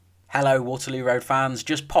Hello, Waterloo Road fans.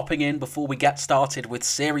 Just popping in before we get started with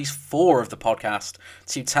Series 4 of the podcast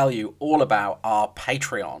to tell you all about our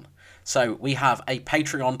Patreon. So, we have a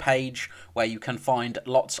Patreon page where you can find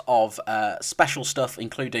lots of special stuff,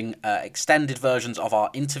 including extended versions of our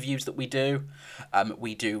interviews that we do.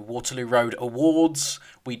 We do Waterloo Road Awards.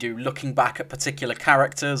 We do looking back at particular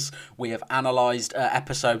characters. We have analysed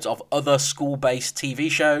episodes of other school-based TV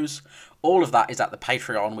shows. All of that is at the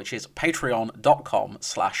Patreon, which is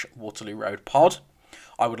patreon.com/Waterloo Road Pod.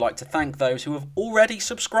 I would like to thank those who have already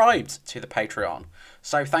subscribed to the Patreon.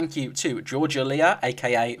 So thank you to Georgia Leah,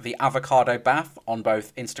 aka the Avocado Bath, on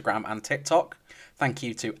both Instagram and TikTok. Thank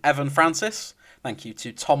you to Evan Francis. Thank you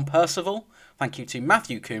to Tom Percival. Thank you to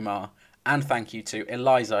Matthew Kumar. And thank you to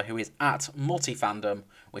Eliza, who is at Multifandom,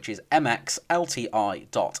 which is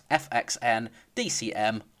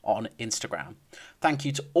mxlti.fxndcm on Instagram. Thank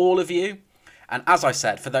you to all of you. And as I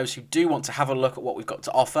said, for those who do want to have a look at what we've got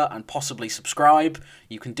to offer and possibly subscribe,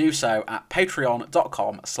 you can do so at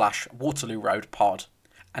patreon.com/Waterloo Road Pod.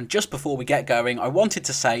 And just before we get going, I wanted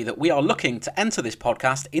to say that we are looking to enter this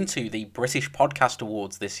podcast into the British Podcast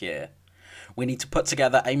Awards this year. We need to put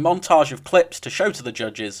together a montage of clips to show to the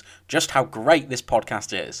judges just how great this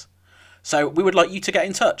podcast is. So we would like you to get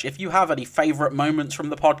in touch. If you have any favourite moments from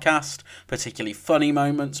the podcast, particularly funny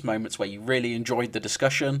moments, moments where you really enjoyed the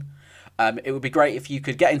discussion, it would be great if you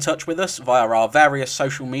could get in touch with us via our various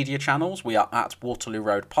social media channels. We are at Waterloo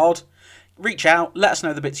Road Pod. Reach out, let us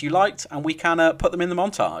know the bits you liked, and we can put them in the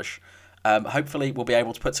montage. Hopefully we'll be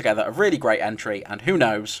able to put together a really great entry, and who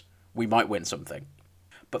knows, we might win something.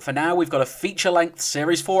 But for now, we've got a feature-length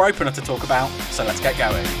Series 4 opener to talk about, so let's get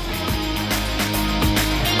going.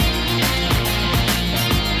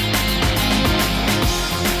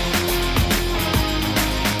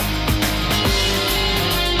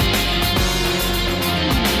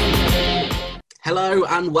 Hello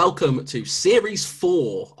and welcome to Series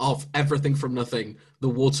 4 of Everything from Nothing, the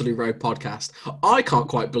Waterloo Road podcast. I can't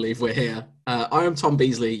quite believe we're here. I am Tom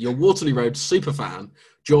Beasley, your Waterloo Road superfan,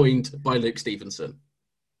 joined by Luke Stevenson.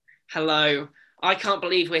 Hello. I can't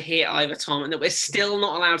believe we're here either, Tom, and that we're still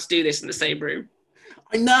not allowed to do this in the same room.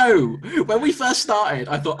 I know. When we first started,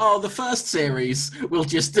 I thought, the first series we'll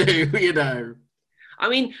just do, I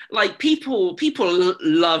mean, like, people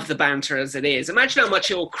love the banter as it is. Imagine how much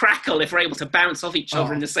it will crackle if we're able to bounce off each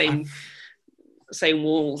other in the same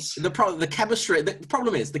walls. The problem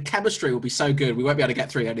is the chemistry will be so good we won't be able to get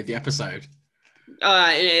through any of the episode.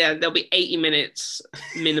 Yeah, there'll be 80 minutes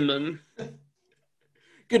minimum.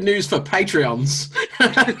 Good news for Patreons.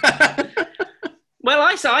 Well,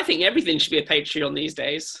 I think everything should be a Patreon these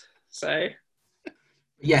days. So,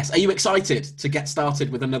 yes. Are you excited to get started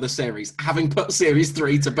with another series, having put Series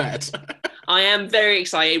 3 to bed? I am very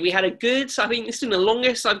excited. We had I think this has been the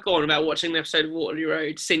longest I've gone about watching an episode of Waterloo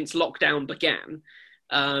Road since lockdown began.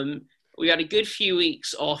 We had a good few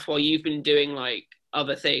weeks off while you've been doing, like,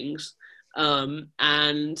 other things.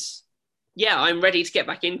 And, yeah, I'm ready to get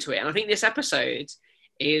back into it. And I think this episode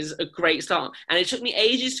is a great start. And it took me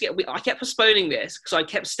ages to I kept postponing this because I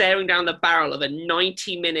kept staring down the barrel of a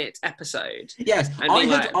 90-minute episode. Yes,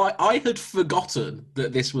 I had forgotten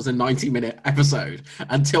that this was a 90-minute episode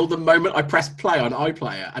until the moment I pressed play on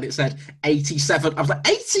iPlayer and it said 87. I was like,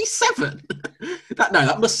 87?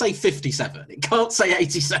 That must say 57. It can't say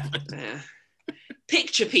 87.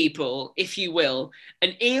 Picture, people, if you will,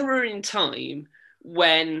 an era in time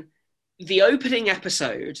when the opening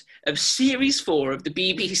episode of Series 4 of the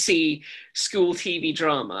BBC school TV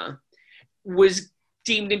drama was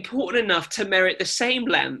deemed important enough to merit the same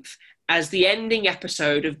length as the ending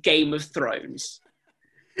episode of Game of Thrones.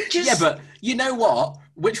 Yeah, but you know what?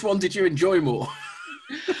 Which one did you enjoy more?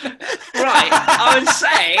 Right,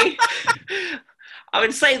 I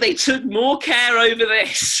would say they took more care over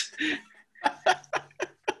this.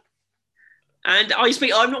 And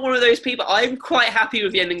I'm not one of those people. I'm quite happy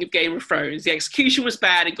with the ending of Game of Thrones. The execution was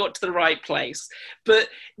bad. It got to the right place. But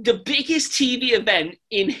the biggest TV event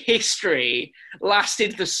in history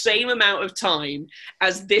lasted the same amount of time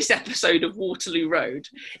as this episode of Waterloo Road.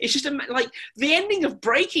 It's just like the ending of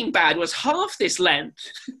Breaking Bad was half this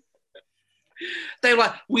length. They were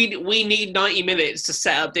like, we need 90 minutes to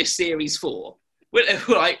set up this Series 4. We're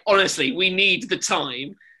like, honestly, we need the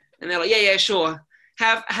time. And they're like, yeah, sure.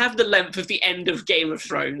 Have the length of the end of Game of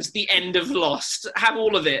Thrones, the end of Lost. Have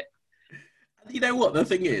all of it. You know what the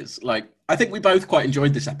thing is? Like, I think we both quite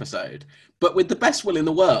enjoyed this episode, but with the best will in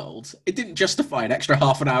the world, it didn't justify an extra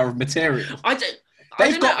half an hour of material.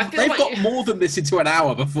 They've got more than this into an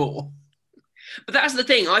hour before. But that's the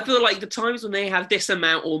thing. I feel like the times when they have this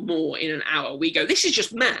amount or more in an hour, we go, this is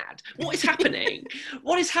just mad. What is happening?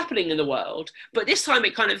 What is happening in the world? But this time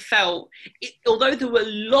it kind of felt, although there were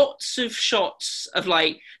lots of shots of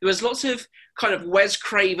there was lots of kind of Wes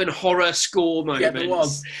Craven horror score moments. Yeah, there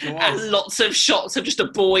was. And lots of shots of just a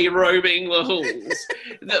boy roaming the halls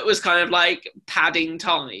that was kind of like padding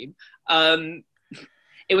time.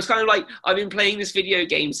 It was kind of like, I've been playing this video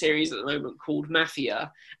game series at the moment called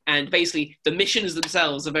Mafia, and basically the missions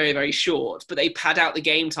themselves are very, very short, but they pad out the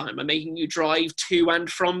game time by making you drive to and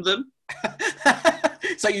from them.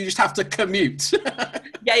 So you just have to commute.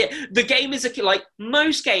 Yeah. The game is like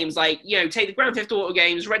most games, take the Grand Theft Auto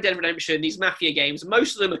games, Red Dead Redemption, these Mafia games,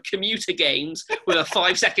 most of them are commuter games with a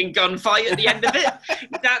 5-second gunfight at the end of it.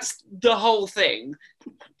 That's the whole thing.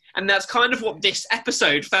 And that's kind of what this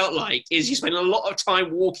episode felt like, is you spend a lot of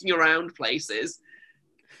time walking around places.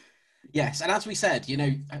 Yes, and as we said,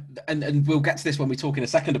 and we'll get to this when we talk in a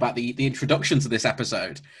second about the introduction to this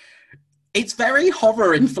episode, it's very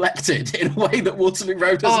horror inflected in a way that Waterloo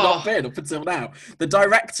Road has not been up until now. The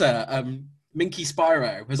director, Minky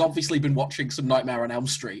Spyro, has obviously been watching some Nightmare on Elm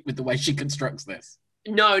Street with the way she constructs this.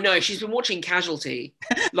 No, she's been watching Casualty.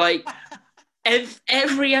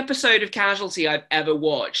 Every episode of Casualty I've ever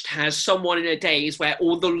watched has someone in a daze where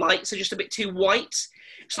all the lights are just a bit too white.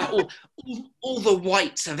 It's like all the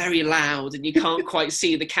whites are very loud and you can't quite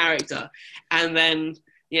see the character. And then,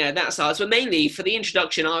 that starts. But mainly for the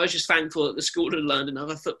introduction, I was just thankful that the school had learned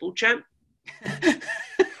another football chant. It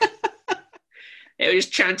was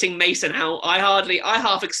just chanting Mason out. I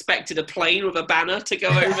half expected a plane with a banner to go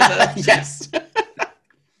over there. Yes.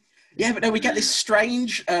 Yeah, but no, we get this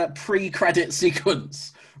strange pre-credit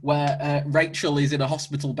sequence where Rachel is in a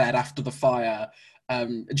hospital bed after the fire,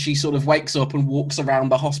 and she sort of wakes up and walks around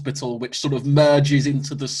the hospital, which sort of merges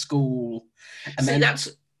into the school. And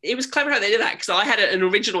it was clever how they did that, because I had an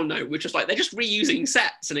original note, which was like, they're just reusing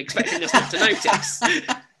sets and expecting us not to notice.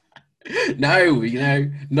 No,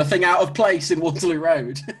 nothing out of place in Waterloo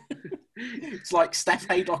Road. It's like Steph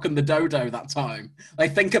Haydock and the Dodo that time. They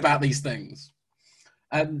think about these things.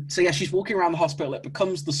 She's walking around the hospital. It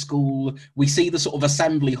becomes the school. We see the sort of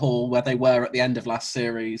assembly hall where they were at the end of last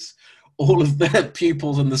series. All of the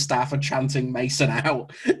pupils and the staff are chanting Mason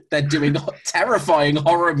out. They're doing terrifying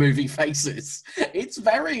horror movie faces. It's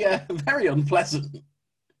very, very unpleasant.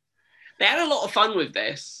 They had a lot of fun with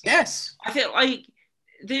this. Yes. I feel like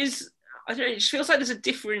it just feels like there's a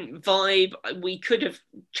different vibe. We could have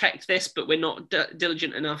checked this, but we're not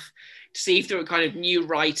diligent enough to see if there were kind of new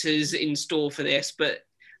writers in store for this, but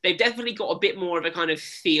they've definitely got a bit more of a kind of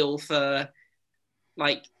feel for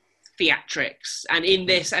theatrics. And in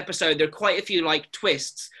this episode, there are quite a few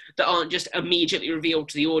twists that aren't just immediately revealed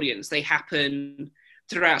to the audience. They happen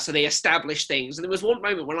throughout, so they establish things. And there was one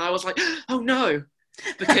moment when I was like, oh no,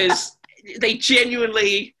 because they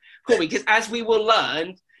genuinely caught me. Because as we will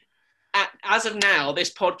learn, as of now,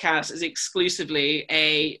 this podcast is exclusively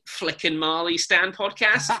a Flick and Marley stan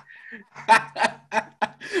podcast.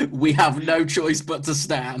 We have no choice but to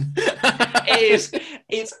stan.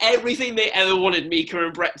 It's everything they ever wanted Mika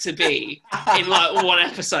and Brett to be in one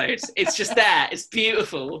episode. It's just there. It's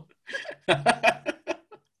beautiful.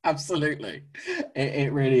 Absolutely.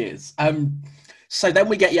 It really is. So then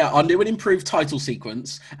we get, our new and improved title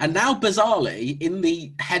sequence. And now, bizarrely, in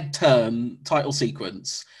the head turn title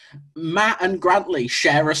sequence, Matt and Grantley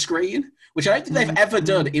share a screen, which I don't think they've ever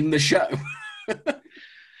done in the show.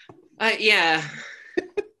 Yeah.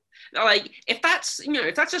 If that's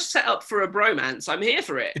a setup for a bromance, I'm here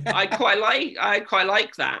for it. I quite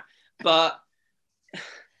like that. But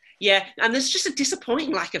yeah, and there's just a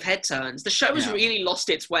disappointing lack of head turns. The show has really lost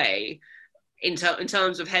its way in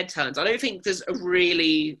terms of head turns. I don't think there's a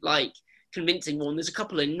really convincing one. There's a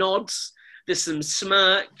couple of nods. There's some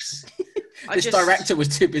smirks. This director was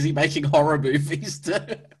too busy making horror movies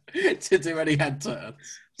to do any head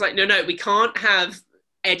turns. It's like, no, we can't have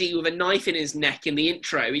Eddie with a knife in his neck in the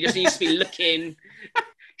intro. He just needs to be looking,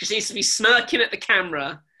 just needs to be smirking at the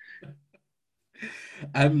camera.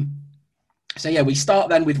 We start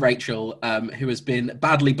then with Rachel, who has been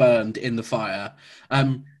badly burned in the fire.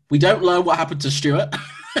 We don't learn what happened to Stuart.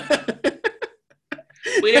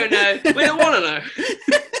 We don't know. We don't want to know.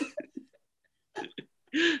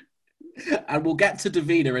 And we'll get to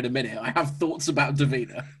Davina in a minute. I have thoughts about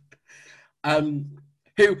Davina.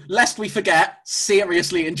 Who, lest we forget,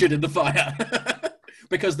 seriously injured in the fire.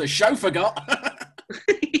 Because the show forgot.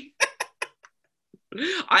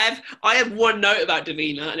 I have one note about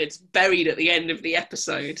Davina, and it's buried at the end of the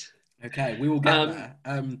episode. Okay, we will get there.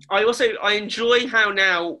 I enjoy how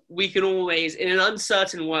now we can always, in an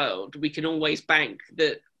uncertain world, we can always bank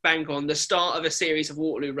that bank on the start of a series of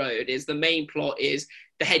Waterloo Road is the main plot is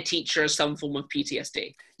the head teacher has some form of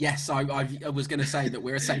PTSD. Yes, I was going to say that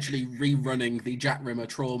we're essentially rerunning the Jack Rimmer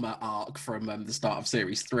trauma arc from the start of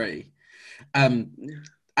Series 3.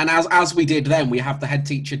 And as we did then, we have the head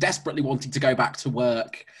teacher desperately wanting to go back to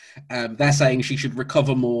work. They're saying she should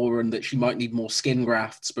recover more and that she might need more skin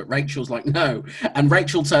grafts, but Rachel's like, no. And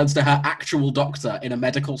Rachel turns to her actual doctor in a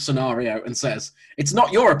medical scenario and says, it's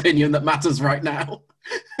not your opinion that matters right now.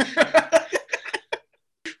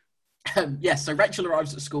 Yes, so Rachel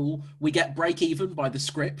arrives at school. We get Break Even by The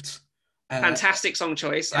Script. Fantastic song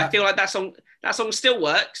choice. Yeah. I feel like that song still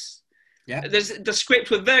works. Yeah. The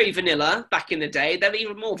Script were very vanilla back in the day. They're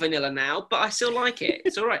even more vanilla now, but I still like it.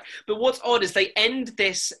 It's all right. But what's odd is they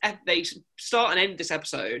start and end this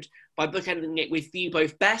episode by bookending it with the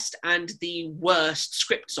both best and the worst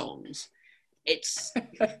Script songs. It's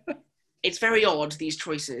very odd, these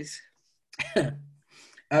choices.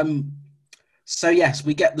 So yes,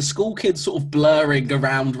 we get the school kids sort of blurring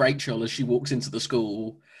around Rachel as she walks into the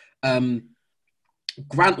school.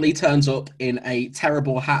 Grantley turns up in a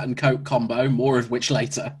terrible hat and coat combo, more of which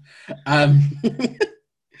later. But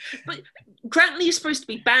Grantley is supposed to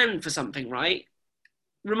be banned for something, right?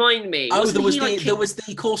 Remind me. Oh, there was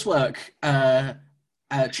the coursework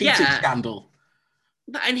cheating scandal.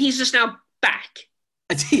 And he's just now back.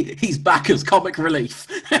 He's back as comic relief.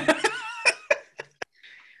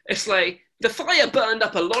 It's like, the fire burned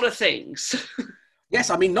up a lot of things. Yes,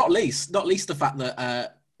 I mean, not least the fact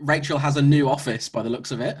that Rachel has a new office by the looks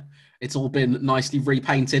of it. It's all been nicely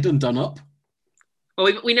repainted and done up.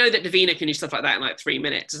 Well, we know that Davina can do stuff like that in like 3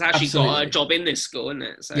 minutes. It's actually got a job in this school, isn't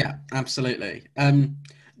it? So. Yeah, absolutely.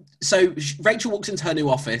 So Rachel walks into her new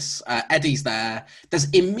office. Eddie's there. There's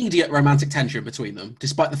immediate romantic tension between them,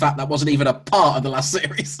 despite the fact that wasn't even a part of the last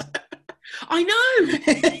series. I know!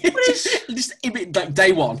 just like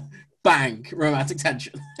day one, bang, romantic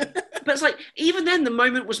tension. But it's like, even then, the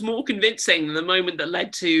moment was more convincing than the moment that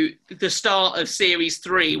led to the start of Series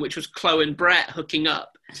 3, which was Chloe and Brett hooking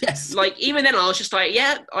up. Yes. Like, even then, I was just like,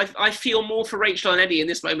 yeah, I feel more for Rachel and Eddie in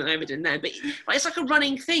this moment than I ever did then. But like, it's like a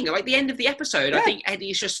running thing. Like, the end of the episode, I think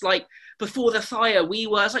Eddie's just like, before the fire,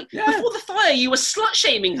 before the fire, you were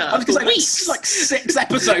slut-shaming her for weeks. Like 6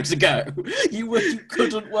 episodes ago, you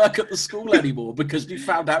couldn't work at the school anymore because you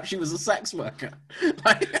found out she was a sex worker.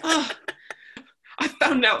 I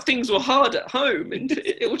found out things were hard at home and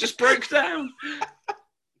it all just broke down.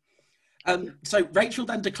 So Rachel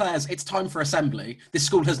then declares it's time for assembly. This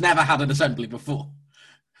school has never had an assembly before.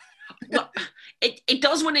 Well, it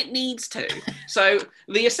does when it needs to. So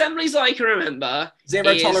the assemblies I can remember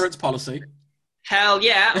Zero tolerance policy. Hell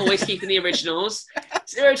yeah, always keeping the originals.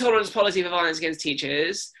 Zero tolerance policy for violence against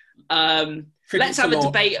teachers. Let's have a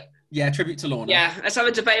debate. Yeah, tribute to Lorna. Yeah, let's have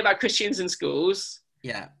a debate about Christians in schools.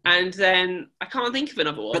 Yeah. And then I can't think of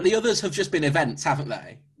another one. But the others have just been events, haven't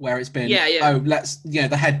they? Where it's been,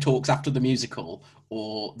 the head talks after the musical,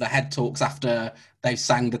 or the head talks after they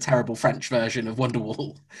sang the terrible French version of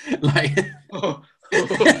Wonderwall. Like,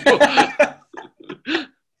 there's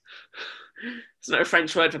no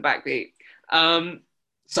French word for backbeat.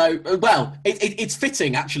 It's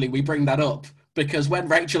fitting, actually, we bring that up, because when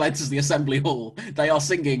Rachel enters the assembly hall, they are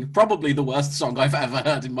singing probably the worst song I've ever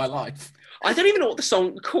heard in my life. I don't even know what the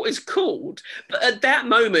song is called, but at that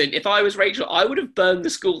moment, if I was Rachel, I would have burned the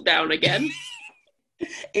school down again.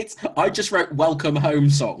 I just wrote Welcome Home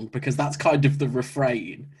song because that's kind of the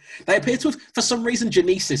refrain. They appear to have, for some reason,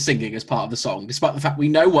 Janice is singing as part of the song, despite the fact we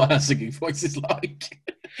know what her singing voice is like.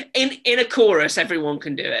 In a chorus, everyone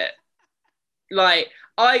can do it. Like,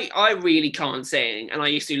 I really can't sing, and I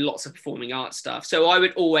used to do lots of performing arts stuff. So I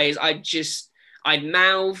would always, I'd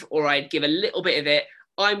mouth or I'd give a little bit of it.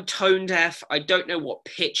 I'm tone deaf. I don't know what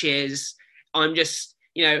pitch is. I'm just,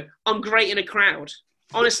 I'm great in a crowd.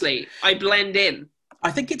 Honestly, I blend in.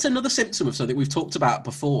 I think it's another symptom of something we've talked about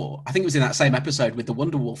before. I think it was in that same episode with the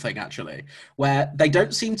Wonderwall thing, actually, where they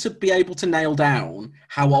don't seem to be able to nail down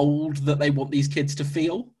how old that they want these kids to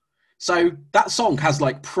feel. So that song has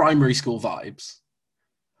like primary school vibes.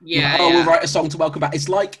 Yeah. We'll write a song to welcome back. It's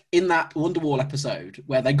like in that Wonderwall episode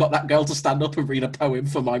where they got that girl to stand up and read a poem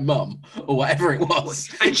for my mum or whatever it was.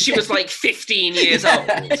 And she was like 15 years old.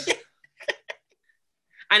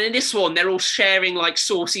 And in this one, they're all sharing like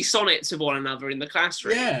saucy sonnets with one another in the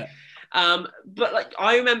classroom. Yeah. But like,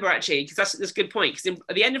 I remember actually, because that's a good point, because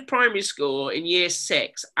at the end of primary school in year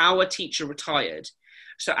 6, our teacher retired.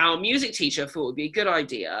 So our music teacher thought it would be a good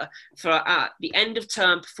idea for at the end of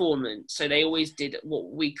term performance. So they always did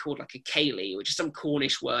what we called like a ceilidh, which is some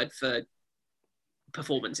Cornish word for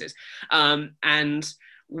performances. And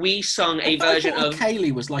we sung a version of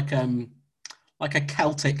ceilidh was like Like a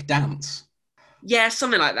Celtic dance. Yeah,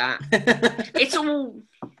 something like that. It's all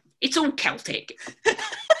Celtic.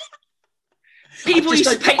 People used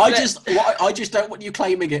to paint I just don't want you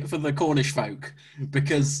claiming it for the Cornish folk,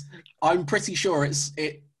 because I'm pretty sure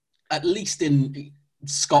it at least in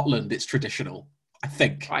Scotland it's traditional, I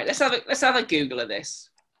think. Right, let's have a Google of this.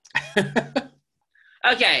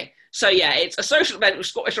 Okay, so yeah, it's a social event with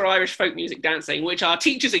Scottish or Irish folk music dancing, which our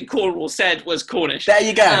teachers in Cornwall said was Cornish. There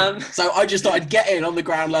you go. So I just thought I'd get in on the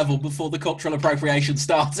ground level before the cultural appropriation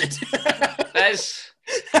started. There's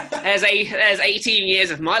 18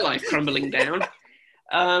 years of my life crumbling down.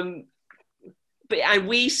 And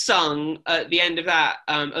we sung at the end of that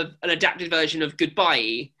an adapted version of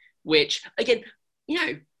Goodbye, which, again,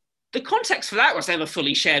 the context for that was never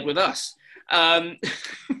fully shared with us. That's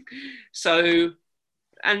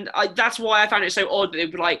why I found it so odd that they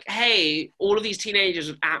were like, hey, all of these teenagers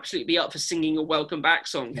would absolutely be up for singing a welcome back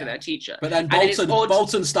song for their teacher. But then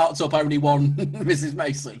Bolton starts up only one Mrs.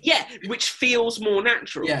 Mason. Yeah, which feels more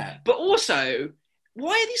natural. Yeah. But also,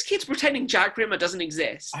 why are these kids pretending Jack Grimmer doesn't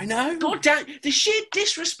exist? I know. God damn, the sheer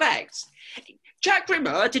disrespect. Jack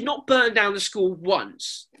Grimmer did not burn down the school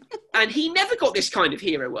once. And he never got this kind of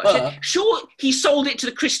hero worship. Sure, he sold it to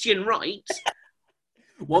the Christian right.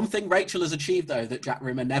 One thing Rachel has achieved, though, that Jack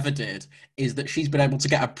Rimmer never did, is that she's been able to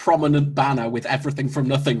get a prominent banner with Everything from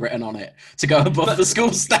Nothing written on it to go above the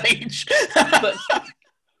school stage. But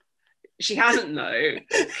she hasn't, though,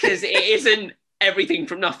 because it isn't Everything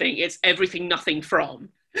from Nothing, it's Everything Nothing From.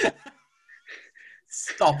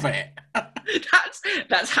 Stop it.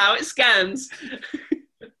 That's how it scans.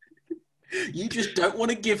 You just don't want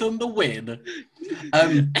to give them the win.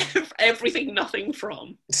 Everything Nothing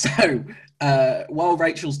From. So, while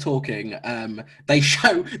Rachel's talking, they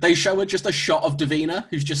show her just a shot of Davina,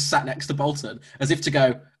 who's just sat next to Bolton, as if to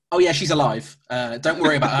go, oh yeah, she's alive. Don't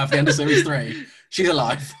worry about her for the end of Series 3. She's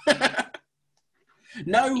alive.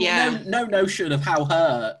 No notion of how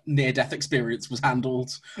her near-death experience was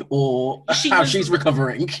handled, or how she's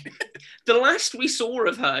recovering. The last we saw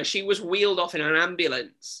of her, she was wheeled off in an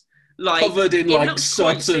ambulance. Covered in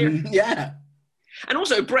soot and... Yeah. And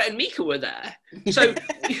also, Brett and Mika were there. So,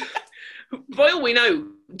 by all we know,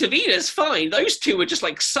 Davina's fine. Those two were just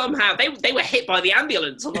somehow... They were hit by the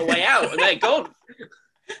ambulance on the way out, and they're gone.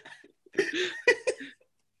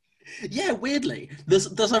 Yeah, weirdly, there's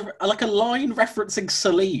a line referencing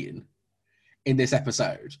Celine in this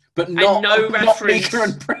episode, but not Mika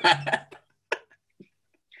and Brett.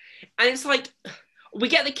 And it's we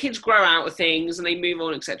get the kids grow out of things and they move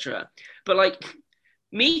on, etc. But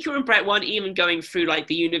Mika and Brett weren't even going through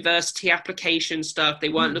the university application stuff. They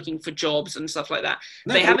weren't looking for jobs and stuff like that.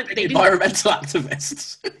 No, they didn't environmental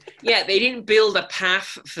activists. Yeah, they didn't build a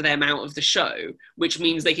path for them out of the show, which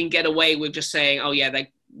means they can get away with just saying, "Oh yeah,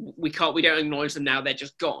 we don't acknowledge them now. They're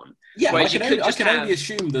just gone." Yeah, I can only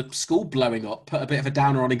assume the school blowing up put a bit of a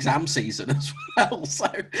downer on exam season as well. So.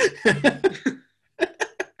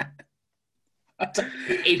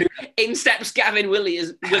 In steps Gavin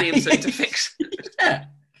Williamson to fix. Yeah.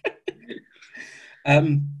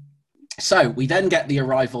 So we then get the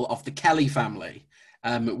arrival of the Kelly family,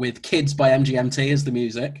 with Kids by MGMT as the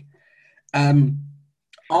music.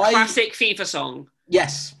 Classic FIFA song.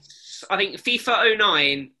 Yes. I think FIFA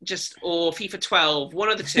 09 or FIFA 12, one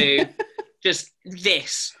of the two, just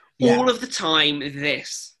this. Yeah. All of the time,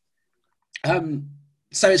 this.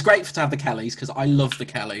 So it's great to have the Kellys, because I love the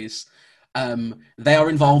Kellys. They are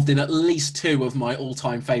involved in at least 2 of my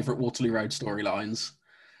all-time favourite Waterloo Road storylines.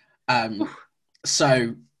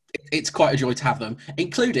 So it's quite a joy to have them,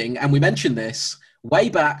 including, and we mentioned this, way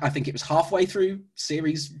back, I think it was halfway through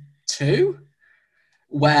Series 2,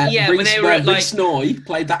 where Rhys Noy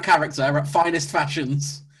played that character at Finest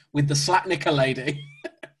Fashions with the Slack Knicker lady.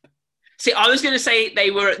 See, I was going to say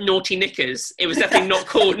they were at Naughty Knickers. It was definitely not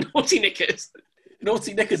called Naughty Knickers.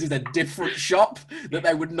 Naughty Knickers is a different shop that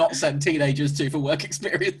they would not send teenagers to for work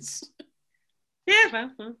experience. Yeah,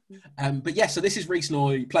 well. But yeah, so this is Rhys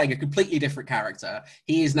Noy playing a completely different character.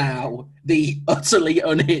 He is now the utterly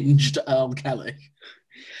unhinged Earl Kelly.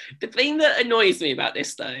 The thing that annoys me about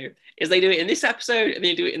this, though, is they do it in this episode and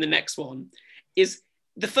they do it in the next one, is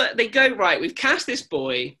they go, right, we've cast this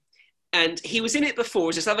boy, and he was in it before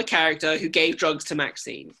as this other character who gave drugs to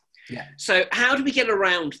Maxine. Yeah. So how do we get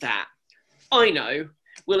around that? I know.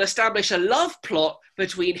 We'll establish a love plot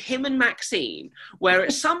between him and Maxine, where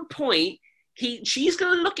at some point she's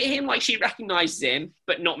going to look at him like she recognises him,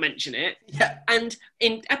 but not mention it. Yeah. And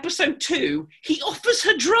in episode 2, he offers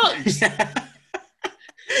her drugs. Yeah.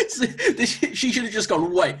 She should have just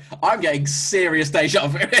gone, wait, I'm getting serious deja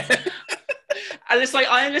vu. And it's like,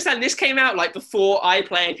 I understand this came out like before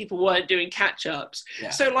iPlayer, people weren't doing catch-ups. Yeah.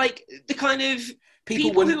 So like the kind of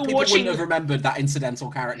people wouldn't have remembered that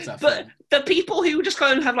incidental character. But the people who just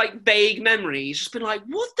kind of have like vague memories, just been like,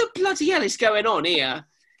 what the bloody hell is going on here?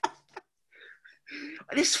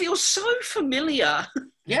 This feels so familiar.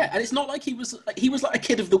 Yeah, and it's not like he was like a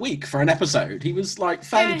kid of the week for an episode. He was like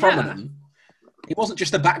fairly prominent. He wasn't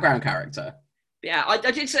just a background character. Yeah, I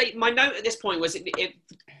did say my note at this point was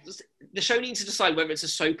the show needs to decide whether it's a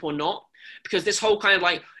soap or not, because this whole kind of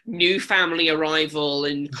like new family arrival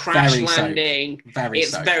and crash landing,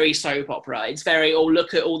 it's very soap opera. It's very,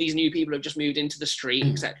 look at all these new people who've just moved into the street,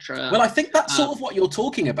 etc. Well, I think that's sort of what you're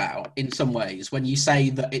talking about in some ways when you say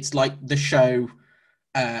that it's like the show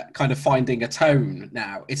kind of finding a tone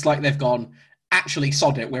now. It's like they've gone, actually,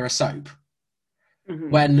 sod it, we're a soap. Mm-hmm.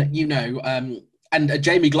 When, and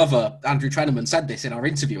Jamie Glover, Andrew Treneman, said this in our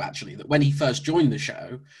interview, actually, that when he first joined the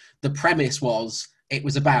show, the premise was it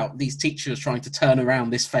was about these teachers trying to turn around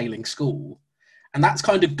this failing school. And that's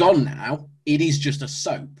kind of gone now. It is just a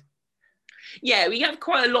soap. Yeah, we have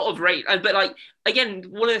quite a lot of but like, again,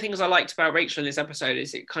 one of the things I liked about Rachel in this episode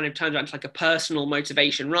is it kind of turns out into like a personal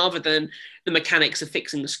motivation rather than the mechanics of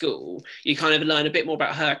fixing the school. You kind of learn a bit more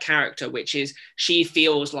about her character, which is she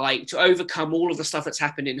feels like to overcome all of the stuff that's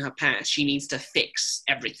happened in her past, she needs to fix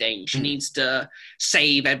everything. She needs to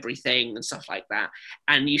save everything and stuff like that.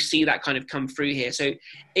 And you see that kind of come through here. So it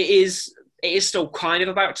is still kind of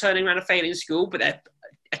about turning around a failing school, but they're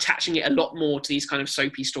attaching it a lot more to these kind of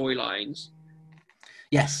soapy storylines.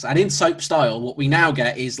 Yes, and in soap style, what we now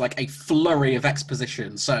get is like a flurry of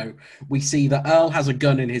exposition. So we see that Earl has a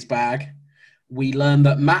gun in his bag. We learn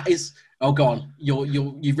that Matt is... Oh, go on.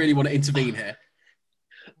 You really want to intervene here.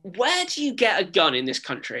 Where do you get a gun in this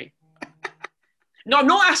country? No, I'm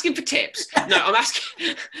not asking for tips. No, I'm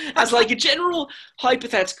asking as like a general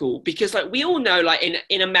hypothetical, because like we all know, like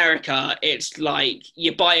in America, it's like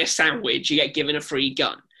you buy a sandwich, you get given a free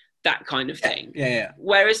gun, that kind of thing. Yeah.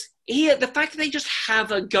 Whereas here, the fact that they just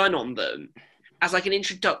have a gun on them as like an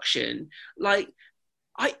introduction, like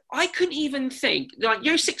I couldn't even think, like,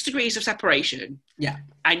 6 degrees of separation. Yeah.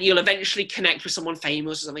 And you'll eventually connect with someone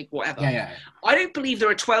famous or something, whatever. Yeah. I don't believe there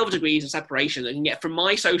are 12 degrees of separation that can get from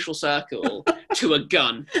my social circle to a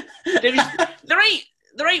gun. There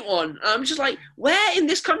ain't one. I'm just like, where in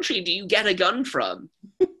this country do you get a gun from?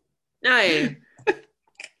 No.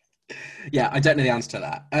 Yeah, I don't know the answer to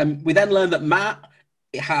that. We then learn that Matt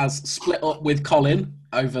has split up with Colin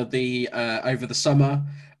over the summer,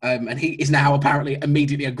 and he is now apparently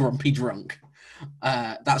immediately a grumpy drunk.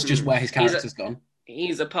 That's just where his character's gone.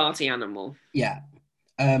 He's a party animal. Yeah.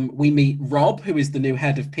 We meet Rob, who is the new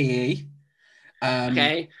head of PE.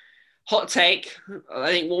 Okay. Hot take. I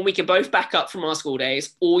think one we can both back up from our school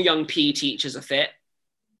days. All young PE teachers are fit.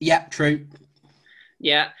 Yeah, true.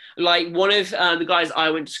 Yeah. Like one of the guys I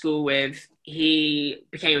went to school with, he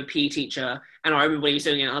became a PE teacher. And I remember when he was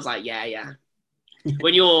doing it, I was like, yeah.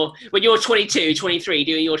 When you're 22, 23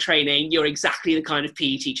 doing your training, you're exactly the kind of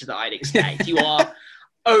PE teacher that I'd expect. You are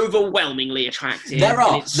overwhelmingly attractive. There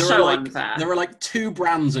are like two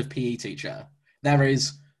brands of PE teacher. There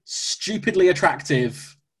is stupidly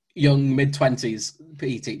attractive young mid-20s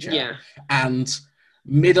PE teacher, and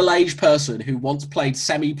middle-aged person who once played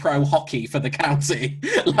semi-pro hockey for the county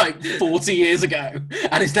like 40 years ago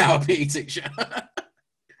and is now a PE teacher.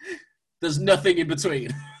 There's nothing in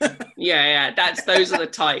between. Yeah, those are the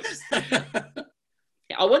types.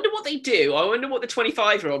 I wonder what they do. I wonder what the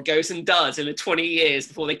 25-year-old goes and does in the 20 years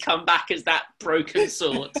before they come back as that broken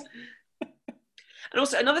sort. And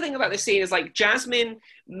also, another thing about this scene is, like,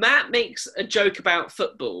 Matt makes a joke about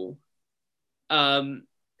football around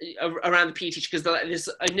the PE teacher, because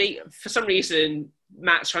for some reason,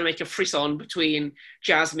 Matt's trying to make a frisson between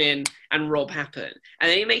Jasmine and Rob happen. And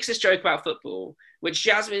then he makes this joke about football, which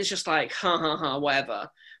Jasmine's just like, ha, whatever.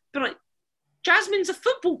 But, like, Jasmine's a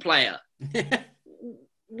football player.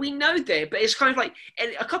 We know that, but it's kind of like,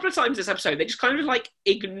 and a couple of times this episode, they just kind of like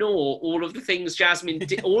ignore all of the things Jasmine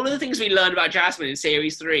did, all of the things we learned about Jasmine in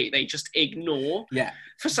series 3, they just ignore. Yeah.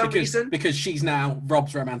 For some reason. Because she's now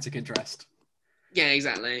Rob's romantic interest. Yeah,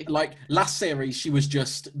 exactly. Like, last series, she was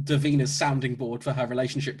just Davina's sounding board for her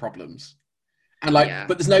relationship problems. And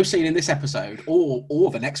but there's no scene in this episode, or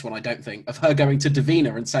the next one, I don't think, of her going to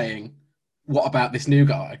Davina and saying, what about this new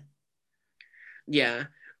guy? Yeah.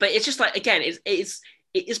 But it's just like, again, it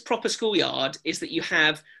is proper schoolyard, is that you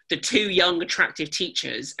have the two young, attractive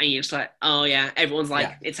teachers, and you're just like, oh yeah, everyone's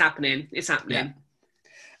like, it's happening. Yeah.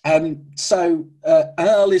 So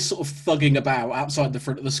Earl is sort of thugging about outside the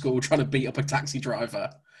front of the school trying to beat up a taxi driver.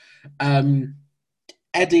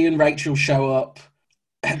 Eddie and Rachel show up.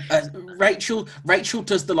 Rachel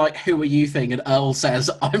does the like, "Who are you?" thing, and Earl says,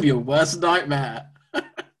 "I'm your worst nightmare."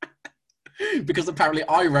 Because apparently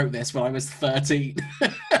I wrote this when I was 13.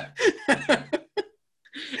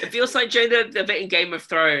 It feels like during the bit in Game of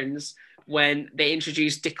Thrones when they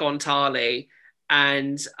introduced Dickon Tarley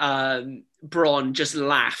and Bronn just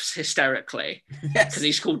laughs hysterically Yes. because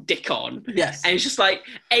he's called Dickon. Yes. And it's just like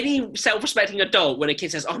any self-respecting adult, when a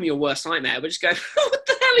kid says, "I'm your worst nightmare," would just go, "What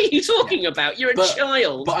the hell are you talking about? You're a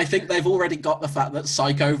child." But I think they've already got the fact that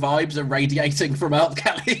psycho vibes are radiating from Earl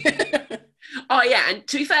Kelly. Oh yeah, and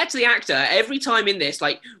to be fair to the actor, every time in this,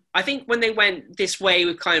 like, I think when they went this way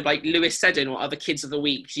with kind of like Lewis Seddon or other Kids of the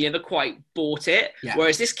Week, you never quite bought it. Yeah.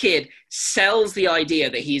 Whereas this kid sells the idea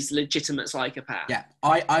that he's a legitimate psychopath. Yeah,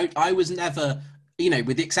 I was never,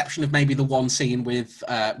 with the exception of maybe the one scene with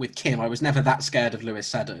Kim, I was never that scared of Lewis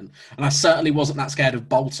Seddon, and I certainly wasn't that scared of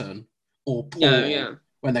Bolton or Paul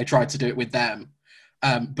when they tried to do it with them.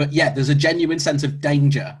 But yeah, there's a genuine sense of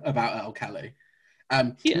danger about Earl Kelly.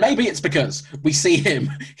 Maybe it's because we see him,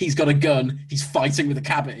 he's got a gun, he's fighting with a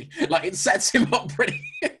cabbie. Like, it sets him up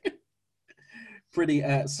pretty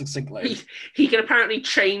succinctly. He can apparently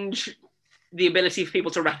change the ability for people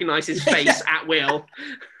to recognise his face at will.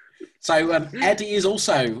 So Eddie is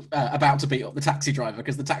also about to beat up the taxi driver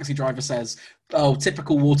because the taxi driver says, "Oh,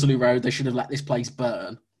 typical Waterloo Road, they should have let this place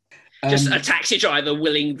burn." Just a taxi driver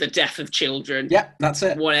willing the death of children. Yeah, that's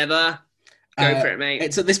it. Whatever. Go for it, mate.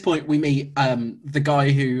 It's at this point we meet the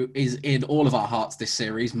guy who is in all of our hearts this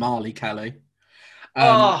series, Marley Kelly.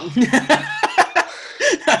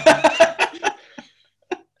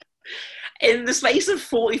 In the space of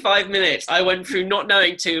 45 minutes, I went through not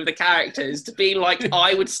knowing two of the characters to being like,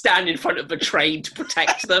 I would stand in front of a train to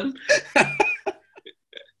protect them.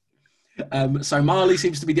 So Marley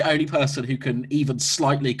seems to be the only person who can even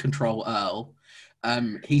slightly control Earl.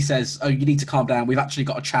 He says, "Oh, you need to calm down. We've actually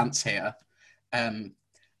got a chance here." And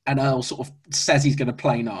Earl sort of says he's going to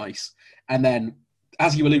play nice. And then,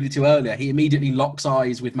 as you alluded to earlier, he immediately locks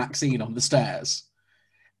eyes with Maxine on the stairs.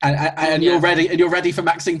 And you're ready for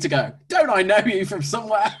Maxine to go, "Don't I know you from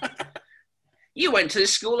somewhere?" You went to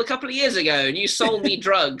this school a couple of years ago and you sold me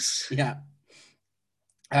drugs. Yeah.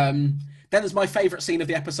 Then there's my favourite scene of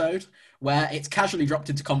the episode, where it's casually dropped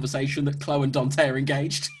into conversation that Chloe and Dante are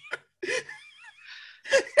engaged.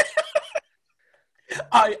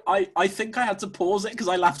 I think I had to pause it because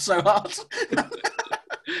I laughed so hard.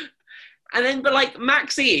 And then, but like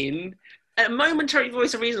Maxine, a momentary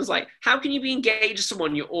voice of reason was like, "How can you be engaged to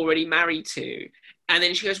someone you're already married to?" And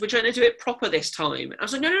then she goes, "We're trying to do it proper this time." And I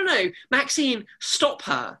was like, no, Maxine, stop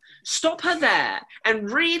her there and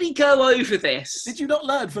really go over this. Did you not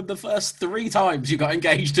learn from the first 3 times you got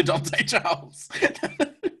engaged to Dante Charles?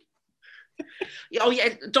 Oh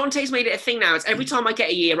yeah, Dante's made it a thing now. It's every time I get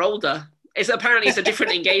a year older. It's a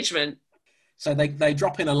different engagement. So they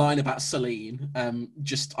drop in a line about Celine,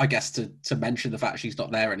 just, I guess, to mention the fact she's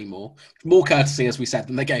not there anymore. More courtesy, as we said,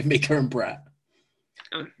 than they gave Mika and Brett.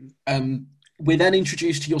 We're then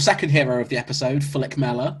introduced to your second hero of the episode, Flick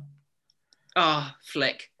Mellor.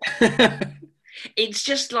 Flick. It's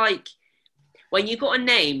just like, when you got a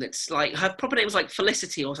name that's like, her proper name was like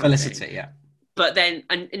Felicity or something. Felicity, yeah. But then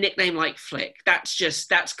a nickname like Flick, that's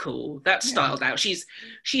cool. That's styled out. She's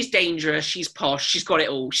dangerous. She's posh. She's got it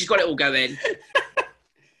all. She's got it all going.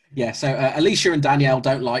 Yeah, so Alicia and Danielle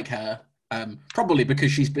don't like her, probably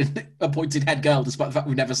because she's been appointed head girl, despite the fact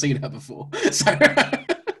we've never seen her before. So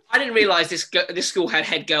I didn't realise this school had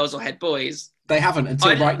head girls or head boys. They haven't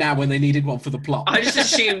until right now when they needed one for the plot. I just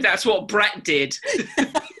assumed that's what Brett did.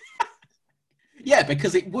 Yeah,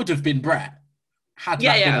 because it would have been Brett had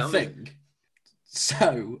that been a thing.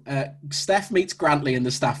 So, Steph meets Grantley in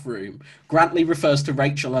the staff room. Grantley refers to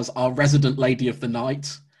Rachel as our resident lady of the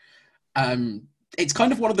night. It's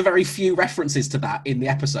kind of one of the very few references to that in the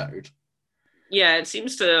episode. Yeah, it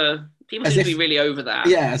seems to... People seem to be really over that.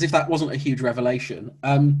 Yeah, as if that wasn't a huge revelation.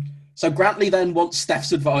 So Grantley then wants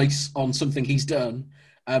Steph's advice on something he's done.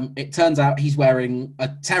 It turns out he's wearing a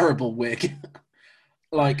terrible wig.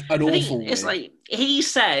 Like, an awful wig. It's like, he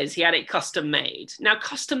says he had it custom made. Now,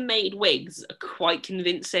 custom made wigs are quite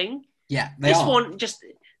convincing. Yeah, they are. This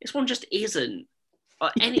one just isn't.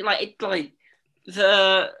 To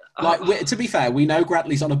be fair, we know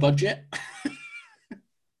Grantley's on a budget.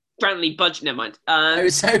 Grantley budget, never mind.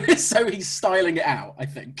 So he's styling it out, I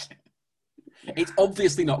think. It's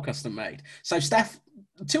obviously not custom made. So Steph,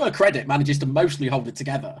 to her credit, manages to mostly hold it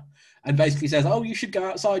together and basically says, "Oh, you should go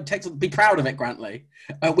outside, be proud of it, Grantley."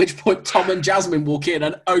 At which point Tom and Jasmine walk in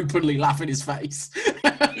and openly laugh in his face.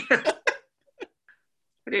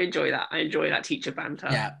 I do enjoy that. I enjoy that teacher banter.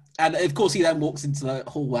 Yeah. And of course, he then walks into the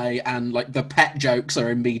hallway and like the pet jokes are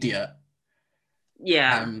immediate.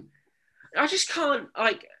 Yeah. I just can't,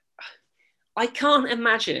 like, I can't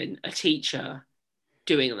imagine a teacher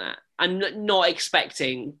doing that and not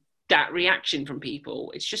expecting that reaction from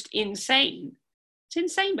people. It's just insane. It's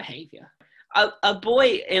insane behavior. A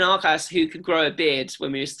boy in our class who could grow a beard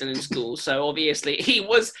when we were still in school, so obviously he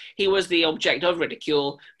was the object of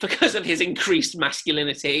ridicule because of his increased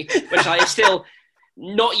masculinity, which I have still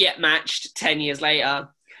not yet matched 10 years later.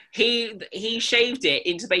 He shaved it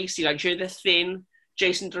into basically like, the thin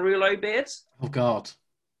Jason Derulo beard. Oh God.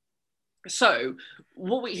 So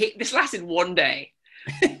this lasted one day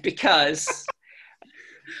because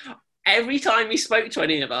every time he spoke to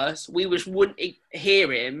any of us, we wouldn't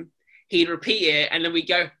hear him. He'd repeat it, and then we'd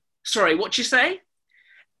go, "Sorry, what'd you say?"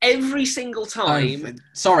 Every single time. Oh,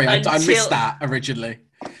 sorry, I missed that originally.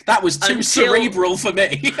 That was too cerebral for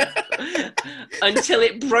me. Until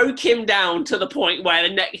it broke him down to the point where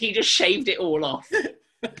he just shaved it all off.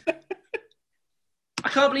 I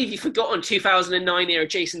can't believe you've forgotten 2009 era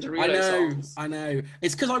Jason Derulo songs. I know.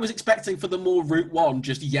 It's because I was expecting for the more Route 1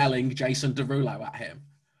 just yelling Jason Derulo at him.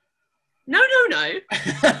 No.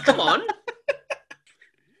 Come on.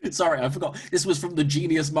 Sorry, I forgot. This was from the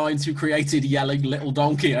genius minds who created yelling Little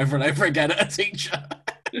Donkey over and over again at a teacher.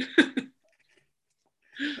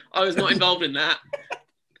 I was not involved in that.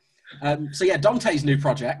 So yeah, Dante's new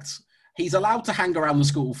project. He's allowed to hang around the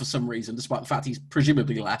school for some reason, despite the fact he's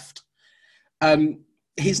presumably left.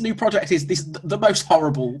 His new project is the most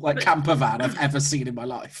horrible camper van I've ever seen in my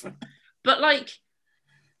life. But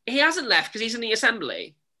he hasn't left because he's in the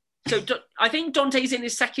assembly. So I think Dante's in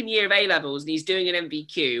his second year of A-levels and he's doing an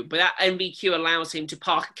MVQ, but that MVQ allows him to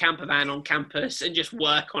park a camper van on campus and just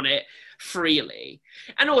work on it freely.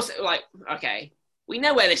 And also, okay, we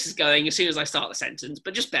know where this is going as soon as I start the sentence,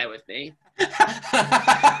 but just bear with me.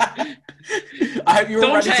 I hope you're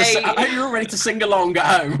all ready to sing along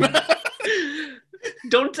at home.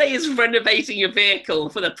 Dante is renovating a vehicle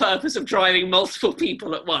for the purpose of driving multiple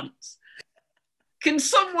people at once. Can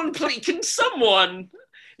someone...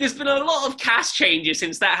 There's been a lot of cast changes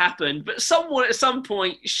since that happened, but someone at some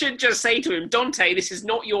point should just say to him, Dante, this is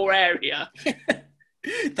not your area.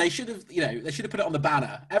 They should have put it on the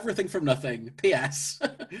banner. Everything from nothing. P.S.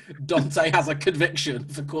 Dante has a conviction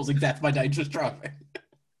for causing death by dangerous driving.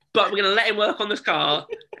 But we're going to let him work on this car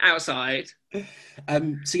outside.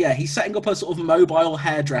 So yeah, he's setting up a sort of mobile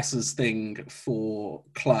hairdressers thing for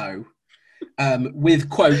Chloe, with,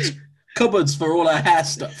 quote, cupboards for all her hair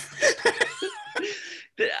stuff.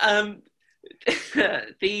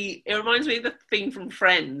 It reminds me of the thing from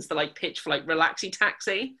Friends, the pitch for Relaxy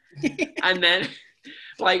Taxi. And then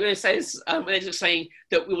when it says, when they're just saying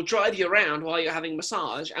that we'll drive you around while you're having a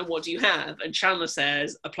massage, and what do you have? And Chandler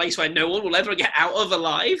says, a place where no one will ever get out of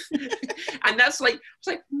alive. And that's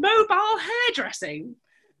it's mobile hairdressing.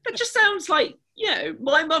 That just sounds like,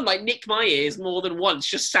 my mum nicked my ears more than once,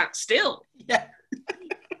 just sat still. Yeah.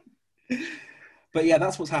 But yeah,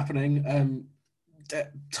 that's what's happening.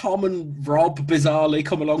 Tom and Rob bizarrely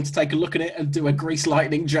come along to take a look at it and do a Grease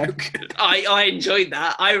Lightning joke. I enjoyed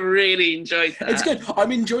that. I really enjoyed that. It's good.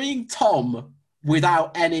 I'm enjoying Tom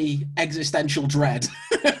without any existential dread.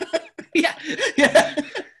 Yeah.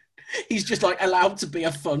 He's just allowed to be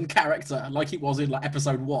a fun character like he was in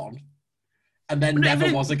episode 1 and then never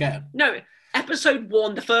was again. No, episode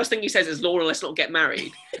 1, the first thing he says is, Laura, let's not get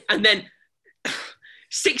married. And then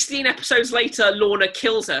 16 episodes later, Lorna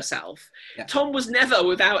kills herself. Yeah. Tom was never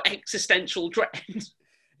without existential dread.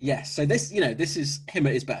 Yes, so this is him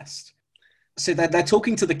at his best. So they're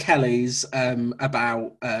talking to the Kellys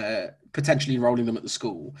about potentially enrolling them at the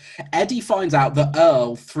school. Eddie finds out that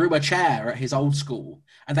Earl threw a chair at his old school,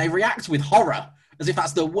 and they react with horror, as if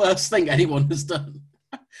that's the worst thing anyone has done.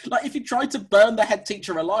 If he tried to burn the head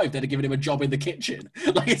teacher alive, they'd have given him a job in the kitchen.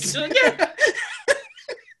 Yeah.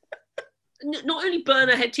 Not only burn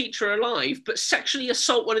a head teacher alive, but sexually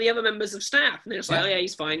assault one of the other members of staff. And they're just oh yeah,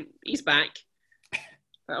 he's fine. He's back.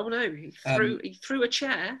 Oh no, he threw a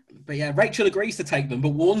chair. But yeah, Rachel agrees to take them, but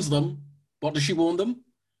warns them. What does she warn them?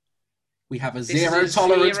 We have a zero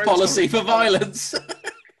tolerance policy for violence.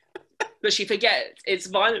 But she forgets it's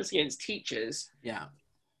violence against teachers. Yeah.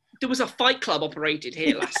 There was a fight club operated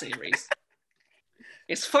here last series.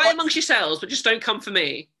 It's fight amongst yourselves, but just don't come for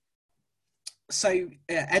me. So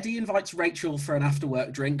Eddie invites Rachel for an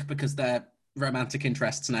after-work drink because they're romantic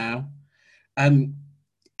interests now.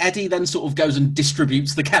 Eddie then sort of goes and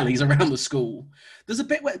distributes the Kellys around the school. There's a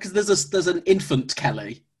bit where, because there's an infant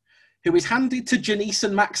Kelly who is handed to Janice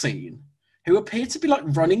and Maxine, who appear to be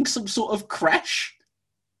running some sort of creche.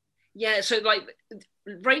 Yeah, so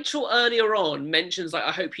Rachel earlier on mentions like,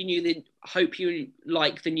 I hope you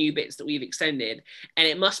like the new bits that we've extended, and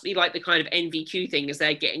it must be like the kind of NVQ thing as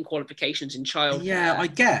they're getting qualifications in childcare. Yeah, I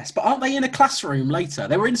guess. But aren't they in a classroom later?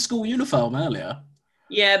 They were in school uniform earlier.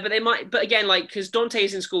 Yeah, but they might. But again, like, because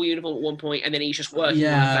Dante's in school uniform at one point, and then he's just working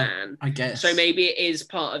on a van. I guess. So maybe it is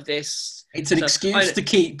part of this. It's an excuse to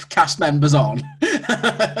keep cast members on.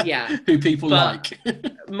 Yeah. Who people like.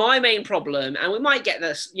 My main problem, and we might get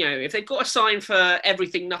this, if they've got a sign for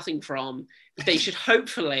everything, nothing from, they should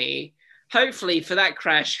hopefully for that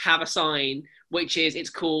crash have a sign which is, it's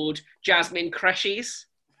called Jasmine Crashes.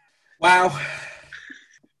 Wow.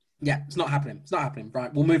 Yeah, it's not happening.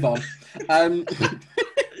 Right, we'll move on.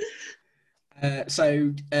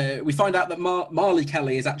 So we find out that Marley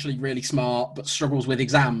Kelly is actually really smart, but struggles with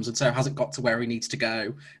exams and so hasn't got to where he needs to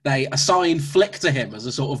go. They assign Flick to him as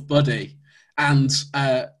a sort of buddy, and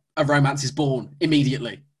a romance is born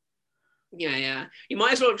immediately. Yeah. You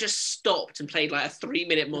might as well have just stopped and played like a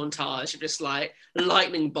 3-minute montage of just like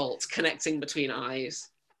lightning bolts connecting between eyes.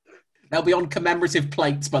 They'll be on commemorative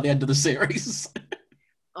plates by the end of the series.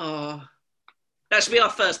 Oh, that should be our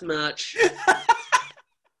first merch.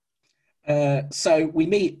 So we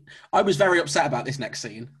meet. I was very upset about this next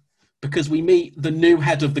scene because we meet the new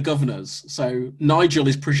head of the governors. So Nigel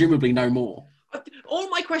is presumably no more. All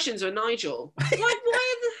my questions are Nigel.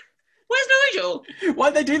 Where's Nigel?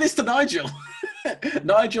 Why'd they do this to Nigel?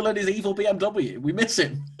 Nigel and his evil BMW. We miss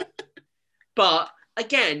him. But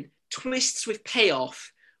again, twists with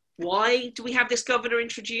payoff. Why do we have this governor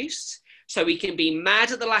introduced? So we can be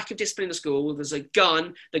mad at the lack of discipline in the school. There's a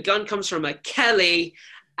gun. The gun comes from a Kelly.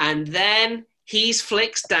 And then he's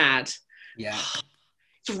Flick's dad. Yeah.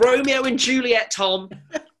 It's Romeo and Juliet, Tom.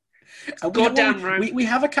 Goddamn Romeo. We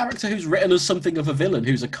have a character who's written as something of a villain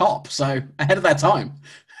who's a cop, so ahead of their time.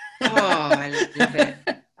 Oh, I love it.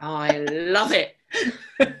 I love it.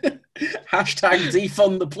 Hashtag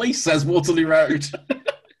defund the police, says Waterloo Road.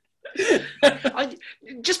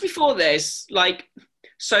 Just before this,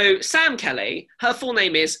 so Sam Kelly, her full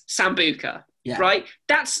name is Sambuca, right?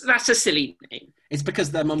 That's a silly name. It's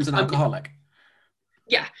because their mum's an alcoholic.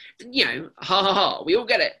 Yeah, ha ha ha, we all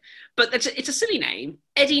get it. But it's a silly name.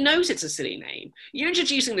 Eddie knows it's a silly name. You're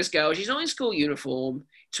introducing this girl, she's not in school uniform,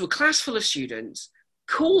 to a class full of students.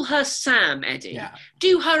 Call her Sam, Eddie. Yeah.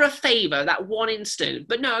 Do her a favour, that one instant.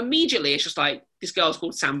 But no, immediately it's just like, this girl's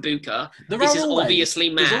called Sambuca. This is obviously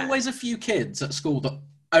mad. There's always a few kids at school that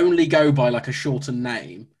only go by like a shortened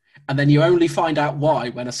name. And then you only find out why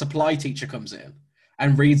when a supply teacher comes in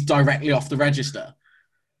and reads directly off the register.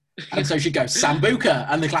 And so she'd go, Sambuca,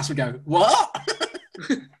 and the class would go, what?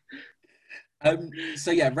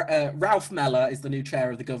 Ralph Mellor is the new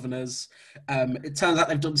chair of the governors. It turns out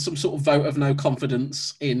they've done some sort of vote of no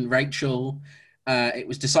confidence in Rachel. It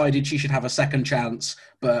was decided she should have a second chance,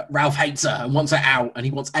 but Ralph hates her and wants her out, and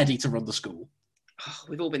he wants Eddie to run the school. Oh,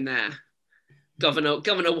 we've all been there.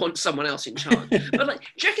 Governor wants someone else in charge. But do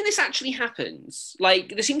you reckon this actually happens?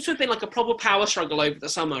 There seems to have been a proper power struggle over the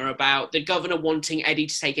summer about the governor wanting Eddie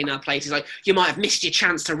to take in her place. He's like, you might have missed your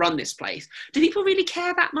chance to run this place. Do people really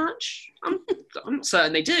care that much? I'm not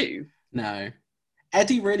certain they do. No.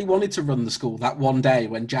 Eddie really wanted to run the school that one day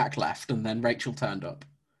when Jack left and then Rachel turned up.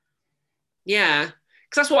 Yeah.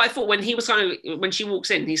 Because that's what I thought when when she walks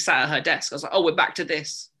in, he's sat at her desk. I was like, oh, we're back to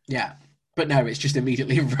this. Yeah. But no, it's just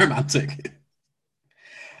immediately romantic.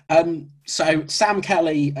 So Sam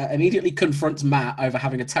Kelly immediately confronts Matt over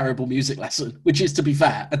having a terrible music lesson, which is, to be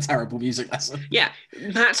fair, a terrible music lesson. Yeah,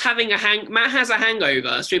 Matt has a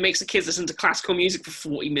hangover, so he makes the kids listen to classical music for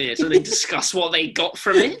 40 minutes and they discuss what they got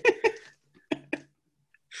from it.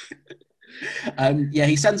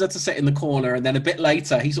 He sends her to sit in the corner, and then a bit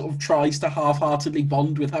later he sort of tries to half-heartedly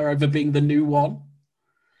bond with her over being the new one.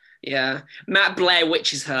 Yeah, Matt Blair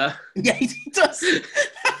witches her. Yeah, he does.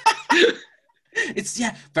 It's,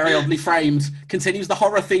 very oddly framed. Continues the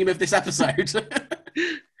horror theme of this episode.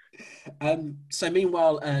 So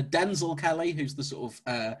meanwhile, Denzel Kelly, who's the sort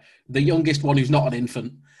of the youngest one who's not an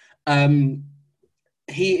infant,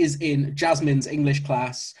 he is in Jasmine's English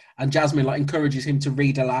class, and Jasmine encourages him to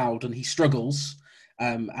read aloud, and he struggles,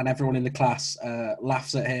 and everyone in the class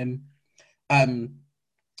laughs at him.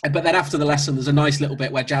 But then after the lesson, there's a nice little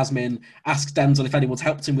bit where Jasmine asks Denzel if anyone's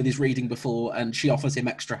helped him with his reading before, and she offers him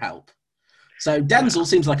extra help. So Denzel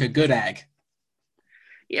seems like a good egg.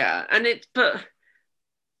 Yeah, but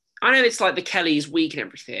I know it's the Kellys week and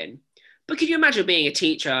everything, but could you imagine being a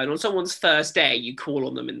teacher and on someone's first day you call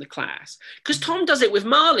on them in the class? Because Tom does it with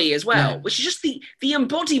Marley as well, which is just the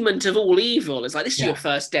embodiment of all evil. It's this is your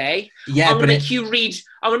first day. Yeah, I'm gonna make you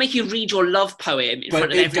read your love poem in front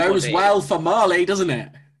of everybody. But it goes well for Marley, doesn't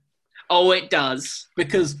it? Oh, it does.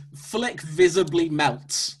 Because Flick visibly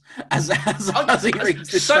melts as he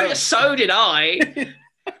reads this poem. So did I.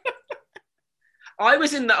 I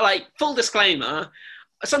was in that, like, full disclaimer.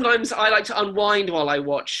 Sometimes I like to unwind while I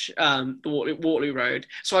watch the Waterloo Road,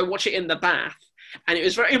 so I watch it in the bath, and it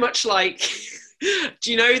was very much like,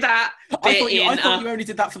 do you know that bit I thought you only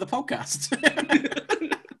did that for the podcast.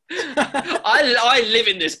 I live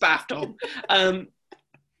in this bath, Tom.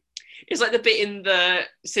 It's like the bit in The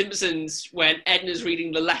Simpsons when Edna's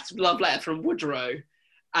reading the love letter from Woodrow,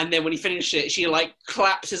 and then when he finishes it, she like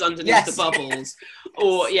collapses underneath the bubbles.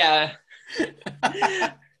 Or yeah.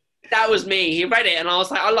 That was me. He read it, and I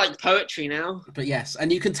was like, I like poetry now. But yes, and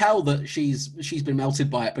you can tell that she's been melted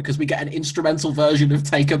by it because we get an instrumental version of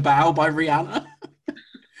 "Take a Bow" by Rihanna,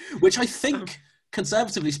 which I think,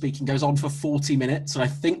 conservatively speaking, goes on for 40 minutes, and I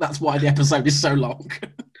think that's why the episode is so long.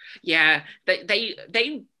 Yeah, they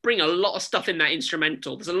bring a lot of stuff in that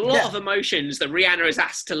instrumental. There's a lot of emotions that Rihanna is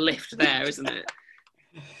asked to lift there, isn't it?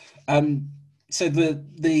 So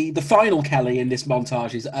the final Kelly in this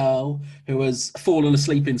montage is Earl, who has fallen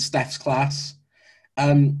asleep in Steph's class.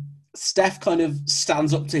 Steph kind of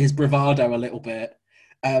stands up to his bravado a little bit,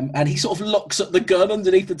 and he sort of looks at the gun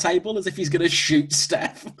underneath the table as if he's going to shoot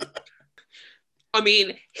Steph. I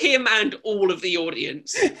mean, him and all of the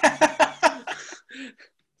audience.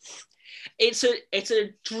 It's a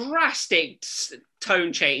drastic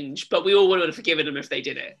tone change, but we all would have forgiven them if they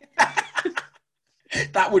did it.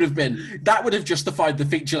 That would have justified the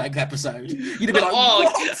feature-length episode. You'd have been like,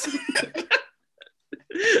 what?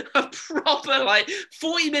 A proper, like,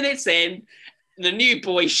 40 minutes in, the new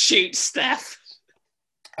boy shoots Steph.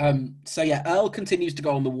 So yeah, Earl continues to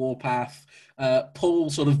go on the warpath. Paul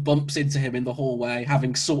sort of bumps into him in the hallway,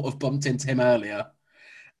 having sort of bumped into him earlier.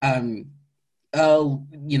 Earl,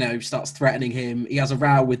 starts threatening him. He has a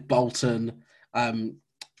row with Bolton.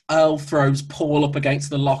 Earl throws Paul up against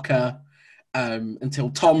the locker until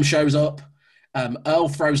Tom shows up. Earl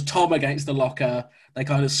throws Tom against the locker. They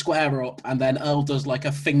kind of square up, and then Earl does like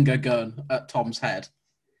a finger gun at Tom's head.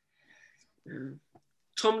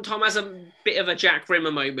 Tom has a bit of a Jack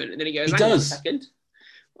Rimmer moment, and then he goes, "Hang on a second.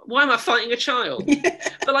 Why am I fighting a child?"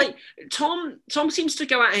 But like Tom seems to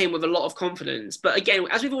go at him with a lot of confidence. But again,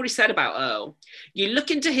 as we've already said about Earl, you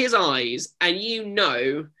look into his eyes and you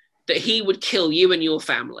know that he would kill you and your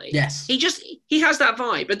family. Yes. He has that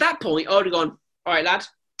vibe. At that point, I would have gone, all right, lad,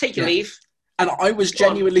 take your leave. And I was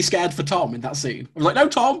genuinely scared for Tom in that scene. I was like, no,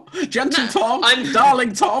 Tom, gentle Tom,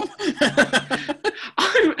 darling Tom.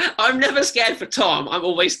 I'm never scared for Tom. I'm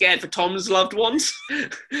always scared for Tom's loved ones.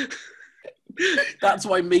 That's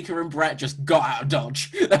why Mika and Brett just got out of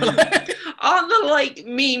Dodge. Aren't there like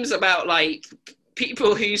memes about like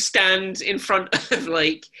people who stand in front of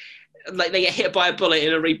like they get hit by a bullet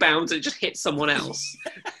and it rebounds and it just hits someone else?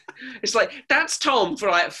 It's like, that's Tom for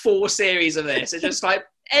like 4 series of this. It's just like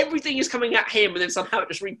everything is coming at him and then somehow it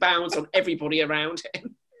just rebounds on everybody around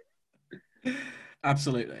him.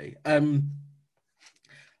 Absolutely.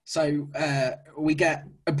 So we get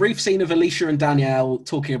a brief scene of Alicia and Danielle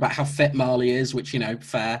talking about how fit Marley is, which,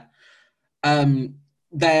 fair.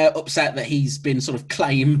 They're upset that he's been sort of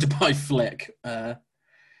claimed by Flick.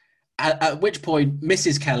 At which point,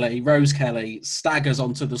 Mrs. Kelly, Rose Kelly, staggers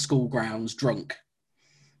onto the school grounds drunk.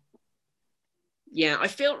 Yeah, I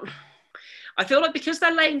feel like because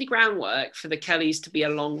they're laying the groundwork for the Kellys to be a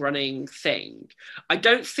long-running thing, I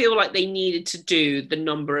don't feel like they needed to do the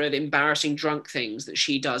number of embarrassing drunk things that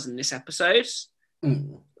she does in this episode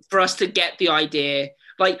for us to get the idea.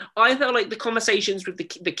 Like, I felt like the conversations with the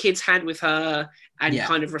kids had with her and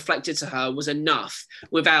kind of reflected to her was enough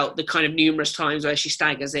without the kind of numerous times where she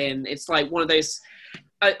staggers in. It's like one of those...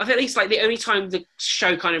 I feel like it's like the only time the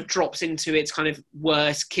show kind of drops into its kind of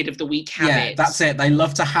worst kid of the week habits. Yeah, that's it. They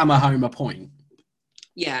love to hammer home a point.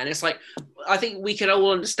 Yeah, and it's like, I think we can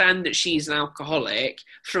all understand that she's an alcoholic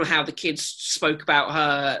from how the kids spoke about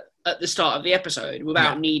her at the start of the episode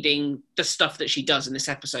without needing the stuff that she does in this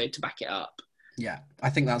episode to back it up. Yeah,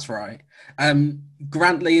 I think that's right.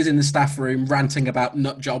 Grantley is in the staff room ranting about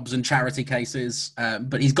nut jobs and charity cases,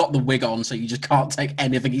 but he's got the wig on, so you just can't take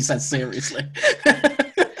anything he says seriously.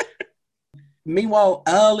 Meanwhile,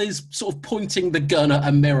 Earl is sort of pointing the gun at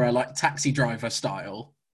a mirror, like Taxi Driver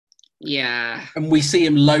style. Yeah. And we see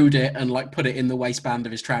him load it and like put it in the waistband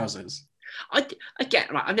of his trousers. I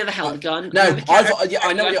get right. I've never held a gun. No,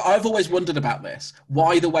 I know. I've always wondered about this.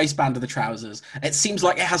 Why the waistband of the trousers? It seems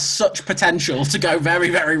like it has such potential to go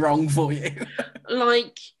very, very wrong for you.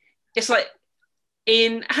 Like, it's like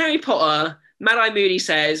in Harry Potter, Mad-Eye Moody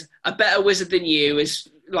says, "A better wizard than you is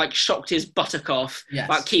like shocked his buttock off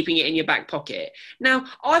about keeping it in your back pocket." Now,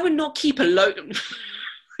 I would not keep a load.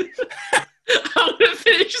 I'm going to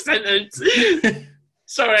finish a sentence.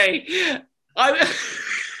 Sorry.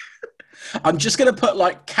 I'm just going to put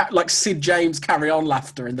like Sid James Carry On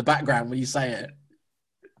laughter in the background when you say it.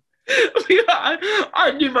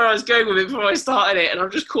 I knew where I was going with it before I started it, and I'm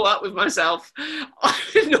just caught up with myself. I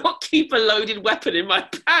did not keep a loaded weapon in my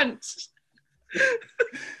pants.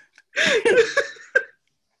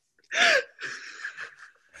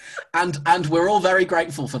 And we're all very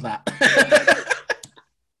grateful for that.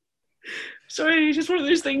 Sorry, it's just one of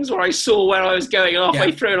those things where I saw where I was going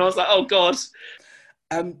halfway through, and I was like, "Oh God."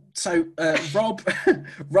 So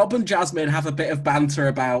Rob and Jasmine have a bit of banter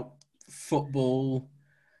about football.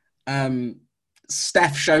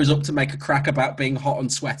 Steph shows up to make a crack about being hot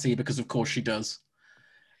and sweaty because, of course, she does.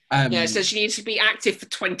 It says she needs to be active for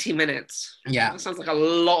 20 minutes. Yeah. That sounds like a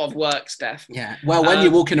lot of work, Steph. Yeah. Well, when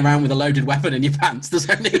you're walking around with a loaded weapon in your pants, there's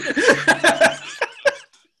only...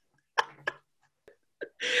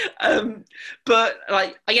 But,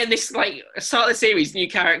 like, again, this, like, start of the series, new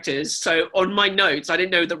characters. So on my notes, I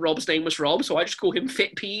didn't know that Rob's name was Rob, so I just call him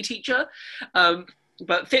Fit PE Teacher.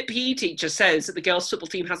 But Fit PE Teacher says that the girls' football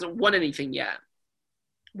team hasn't won anything yet.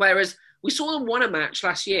 Whereas we saw them won a match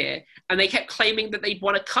last year, and they kept claiming that they'd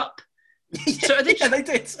won a cup. So are they just, they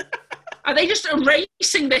did. Are they just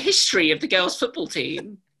erasing the history of the girls' football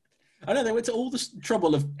team? I know, they went to all the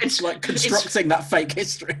trouble of constructing that fake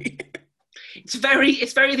history. It's very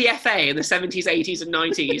the FA in the 70s, 80s, and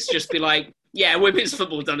 90s. Just be like, yeah, women's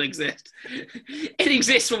football doesn't exist. It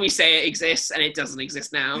exists when we say it exists, and it doesn't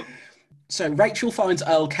exist now. So Rachel finds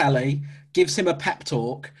Earl Kelly, gives him a pep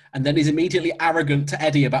talk, and then is immediately arrogant to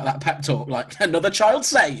Eddie about that pep talk, like, another child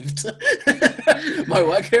saved. My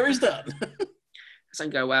work here is done.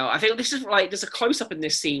 Doesn't go well. I think this is like, there's a close-up in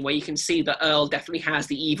this scene where you can see that Earl definitely has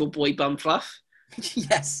the evil boy bum fluff.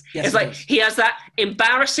 Yes. It's like he has that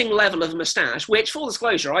embarrassing level of moustache, which, full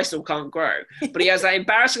disclosure, I still can't grow. But he has that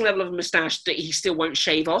embarrassing level of moustache that he still won't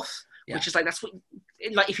shave off, which is like, that's what,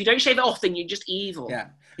 like, if you don't shave it off, then you're just evil. Yeah.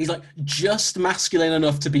 He's like just masculine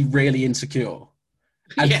enough to be really insecure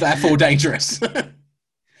and therefore dangerous.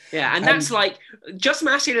 Yeah, and that's like, just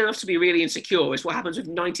masculine enough to be really insecure is what happens with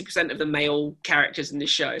 90% of the male characters in this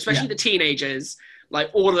show, especially the teenagers. Like,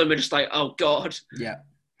 all of them are just like, oh, God. Yeah.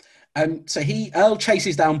 So Earl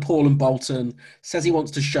chases down Paul and Bolton, says he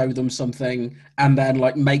wants to show them something, and then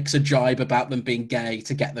like makes a jibe about them being gay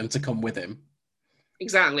to get them to come with him.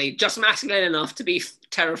 Exactly. Just masculine enough to be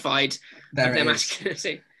terrified of their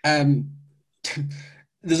masculinity.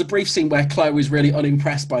 There's a brief scene where Chloe is really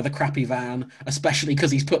unimpressed by the crappy van, especially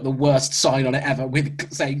because he's put the worst sign on it ever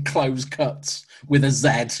with saying "Close Cuts" with a Z.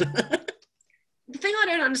 The thing I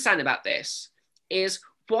don't understand about this is,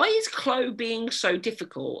 why is Chloe being so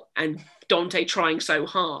difficult and Dante trying so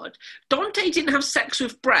hard? Dante didn't have sex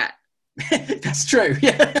with Brett. That's true,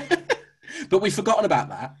 yeah. But we've forgotten about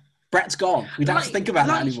that. Brett's gone. We don't have to think about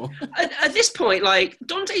that anymore. At this point, like,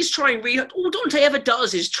 Dante's trying really hard. All Dante ever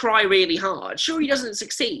does is try really hard. Sure, he doesn't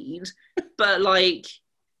succeed, but, like,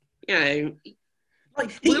 you know...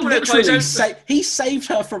 Like, he saved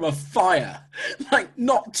her from a fire, like,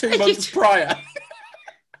 not 2 months prior.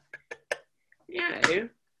 Yeah.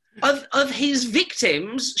 Of his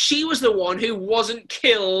victims, she was the one who wasn't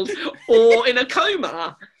killed or in a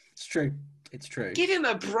coma. It's true. It's true. Give him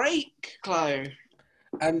a break, Chloe.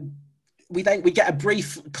 We get a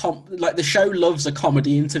brief like, the show loves a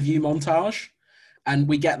comedy interview montage, and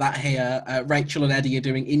we get that here. Rachel and Eddie are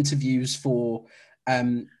doing interviews for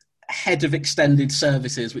head of extended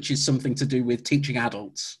services, which is something to do with teaching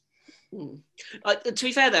adults. To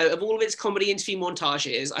be fair, though, of all of its comedy interview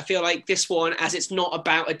montages, I feel like this one, as it's not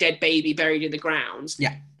about a dead baby buried in the ground,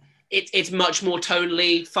 it's much more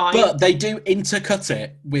tonally fine. But they do intercut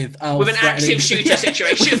it with an active shooter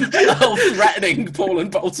situation. Earl threatening Paul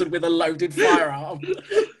and Bolton with a loaded firearm.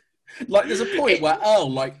 Like, there's a point where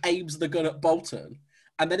Earl, like, aims the gun at Bolton,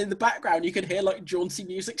 and then in the background you can hear, like, jaunty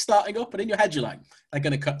music starting up, and in your head you're like, they're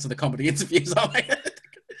going to cut to the comedy interviews, aren't they?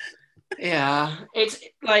 Yeah, it's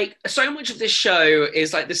like, so much of this show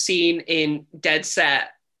is like the scene in Dead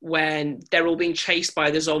Set when they're all being chased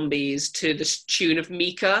by the zombies to the tune of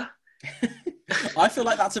Mika. I feel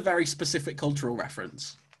like that's a very specific cultural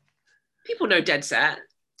reference. People know Dead Set.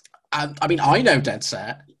 I mean, I know Dead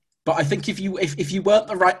Set, but I think if you weren't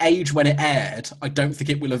the right age when it aired, I don't think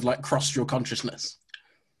it will have, like, crossed your consciousness.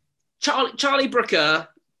 Charlie Brooker,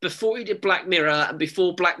 before he did Black Mirror and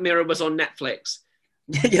before Black Mirror was on Netflix.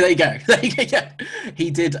 Yeah, there you go. Yeah.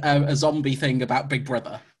 He did a zombie thing about Big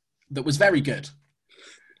Brother that was very good.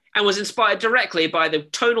 And was inspired directly by the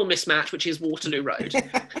tonal mismatch, which is Waterloo Road.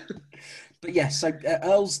 But yes, so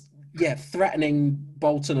Earl's yeah, threatening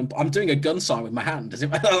Bolton, and I'm doing a gun sign with my hand as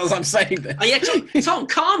I'm saying this. Oh yeah, Tom,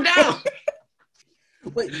 calm down.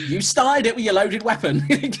 Wait, you started it with your loaded weapon.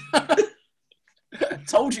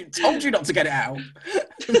 told you not to get it out.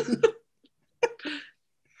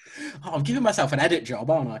 I'm giving myself an edit job,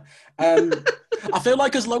 aren't I? I feel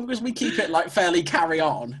like as long as we keep it like fairly carry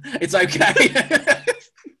on, it's okay.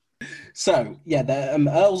 So yeah,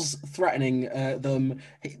 Earl's threatening them.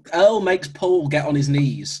 Earl makes Paul get on his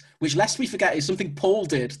knees, which, lest we forget, is something Paul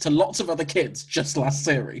did to lots of other kids just last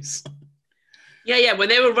series. Yeah, when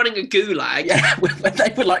they were running a gulag. Yeah, when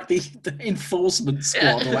they were like the enforcement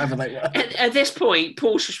squad or whatever they were. At this point,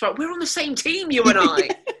 Paul's just like, we're on the same team, you and I.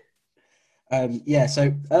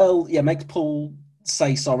 So Earl makes Paul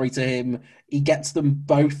say sorry to him. He gets them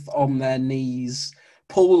both on their knees.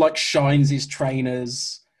 Paul like shines his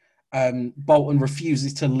trainers. Bolton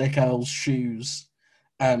refuses to lick Earl's shoes.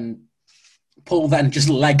 Paul then just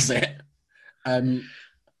legs it. And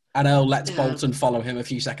Earl lets Bolton follow him a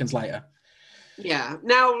few seconds later. Yeah.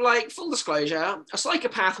 Now, like, full disclosure, a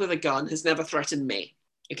psychopath with a gun has never threatened me.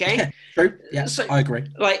 Okay? Yeah, true. Yeah, so, I agree.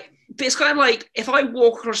 Like, it's kind of like if I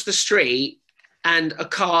walk across the street and a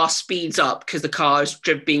car speeds up because the car is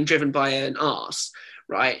being driven by an arse,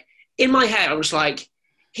 right? In my head, I'm just like,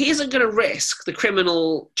 he isn't going to risk the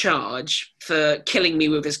criminal charge for killing me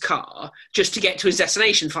with his car just to get to his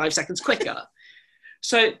destination 5 seconds quicker.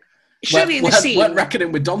 So, surely in this scene... weren't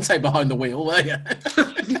reckoning with Dante behind the wheel, were you?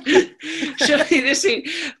 Surely in this scene,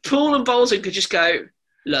 Paul and Bolton could just go,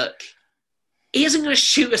 look, he isn't going to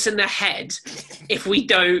shoot us in the head if we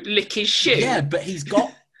don't lick his shoe. Yeah, but he's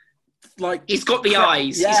got... he's got the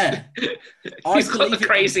eyes. Yeah. He's got the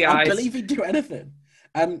crazy eyes. I believe he'd do anything.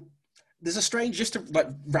 There's a strange, just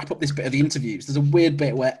to wrap up this bit of the interviews, there's a weird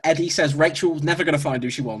bit where Eddie says Rachel's never going to find who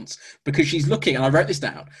she wants because she's looking, and I wrote this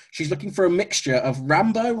down, she's looking for a mixture of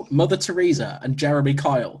Rambo, Mother Teresa, and Jeremy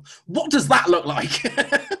Kyle. What does that look like?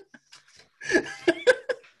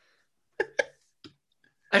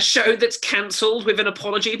 A show that's cancelled with an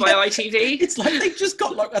apology by ITV? It's like they just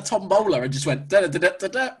got like a tombola and just went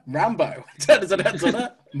da-da-da-da-da-da, Rambo, da-da-da-da-da-da,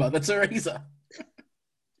 Mother Teresa.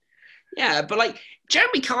 Yeah, but like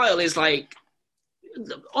Jeremy Kyle is like,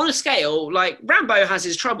 on a scale, like Rambo has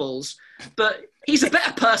his troubles, but he's a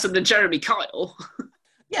better person than Jeremy Kyle.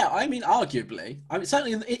 Yeah, I mean, arguably. I mean,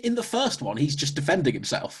 certainly in the first one, he's just defending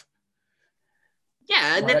himself.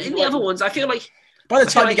 Yeah, and then in the other ones, I feel like... By the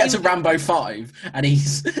time you get to Rambo 5 and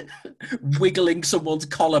he's wiggling someone's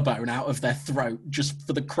collarbone out of their throat just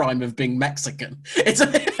for the crime of being Mexican. It's a...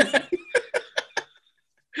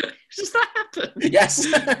 Does that happen? Yes.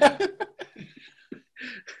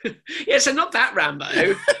 Yeah, so not that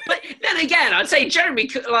Rambo. But then again, I'd say Jeremy,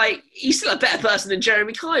 like, he's still a better person than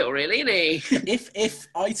Jeremy Kyle, really, isn't he? If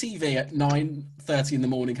ITV at 9:30 in the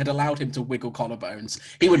morning had allowed him to wiggle collarbones,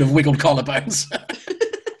 he would have wiggled collarbones.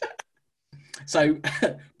 So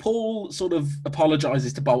Paul sort of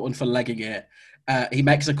apologises to Bolton for legging it. He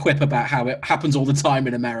makes a quip about how it happens all the time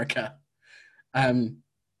in America. And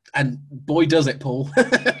boy, does it, Paul.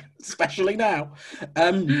 Especially now.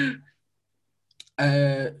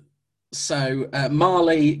 So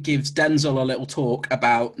Marley gives Denzel a little talk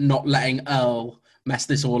about not letting Earl mess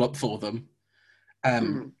this all up for them.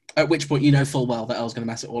 At which point you know full well that Earl's going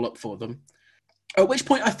to mess it all up for them. At which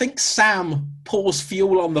point I think Sam pours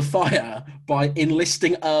fuel on the fire by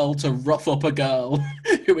enlisting Earl to rough up a girl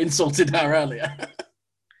who insulted her earlier.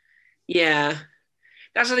 Yeah.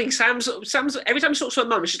 That's the thing. Sam's every time she talks to her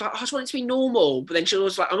mum, she's like, I just want it to be normal. But then she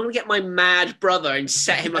was like, I'm going to get my mad brother and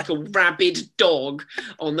set him like a rabid dog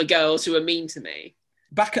on the girls who are mean to me.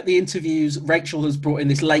 Back at the interviews, Rachel has brought in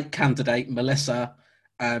this late candidate, Melissa.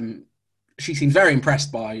 She seems very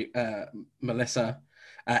impressed by Melissa.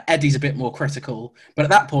 Eddie's a bit more critical. But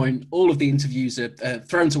at that point, all of the interviews are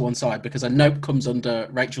thrown to one side because a note comes under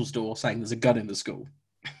Rachel's door saying there's a gun in the school.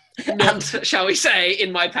 Not, shall we say,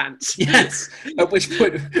 in my pants. Yes. At which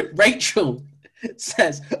point, Rachel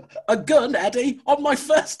says, a gun, Eddie, on my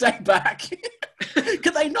first day back.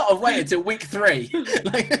 Could they not have waited till week 3?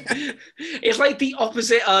 It's like the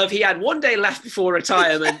opposite of he had one day left before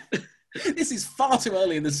retirement. This is far too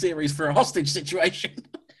early in the series for a hostage situation.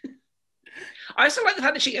 I also like the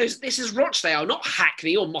fact that she goes, this is Rochdale, not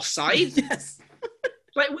Hackney or Moss Side. Yes.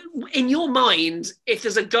 Like, in your mind, if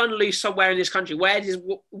there's a gun loose somewhere in this country, where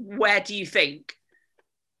do you think?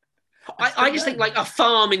 I just think like a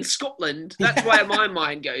farm in Scotland. That's where my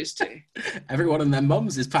mind goes to. Everyone and their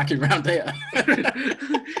mums is packing around here.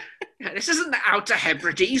 Yeah, this isn't the Outer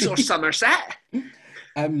Hebrides or Somerset.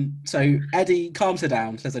 So Eddie calms her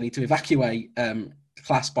down, says I need to evacuate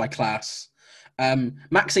class by class.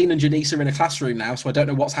 Maxine and Janice are in a classroom now, so I don't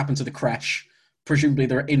know what's happened to the creche. Presumably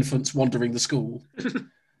there are infants wandering the school.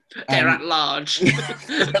 They're at large.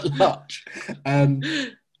 They're at large.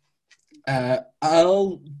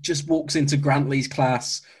 Earl just walks into Grantley's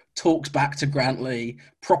class, talks back to Grantley,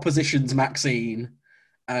 propositions Maxine,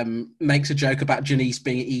 makes a joke about Janice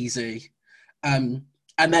being easy. And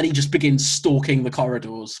then he just begins stalking the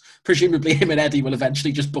corridors. Presumably him and Eddie will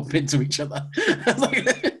eventually just bump into each other.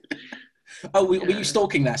 Were you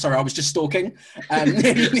stalking there? Sorry, I was just stalking.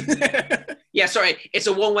 Yeah, sorry. It's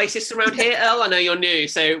a one-way system around here, Earl. I know you're new.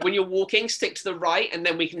 So when you're walking, stick to the right, and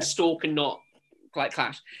then we can stalk and not quite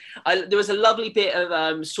clash. There was a lovely bit of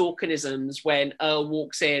Sorkinisms when Earl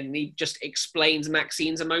walks in and he just explains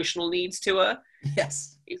Maxine's emotional needs to her.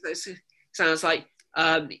 Yes. It sounds like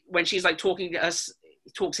when she's like talking to us,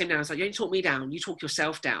 talks him down. It's like, you don't talk me down, you talk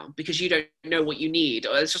yourself down because you don't know what you need.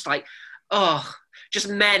 Or it's just like, just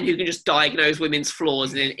men who can just diagnose women's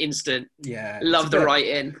flaws in an instant. Yeah. Love the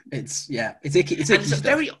writing. It's icky. It's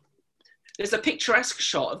icky. There's a picturesque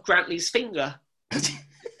shot of Grantley's finger.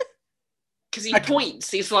 Because he points,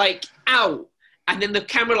 he's like, ow. And then the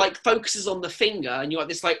camera like focuses on the finger and you got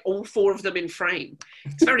this like all four of them in frame.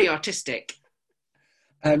 It's very artistic.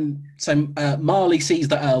 So Marley sees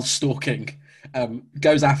that Earl's stalking,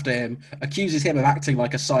 goes after him, accuses him of acting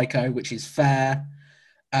like a psycho, which is fair.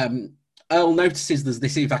 Earl notices there's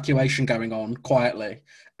this evacuation going on quietly,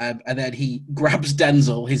 and then he grabs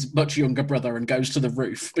Denzel, his much younger brother, and goes to the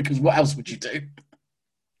roof, because what else would you do?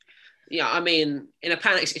 Yeah, I mean, in a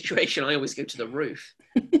panic situation, I always go to the roof.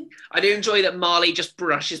 I do enjoy that Marley just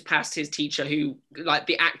brushes past his teacher, who, like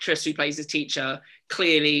the actress who plays his teacher,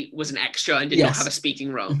 clearly was an extra and did not have a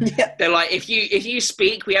speaking role. Yeah. They're like, if you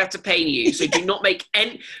speak, we have to pay you. So do not make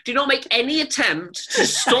any attempt to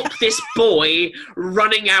stop this boy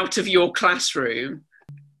running out of your classroom.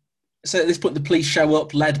 So at this point, the police show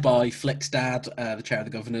up, led by Flick's dad, the chair of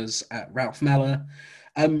the governors, Ralph Meller.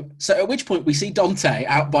 So at which point we see Dante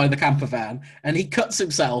out by the camper van and he cuts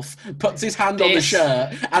himself, puts his hand on the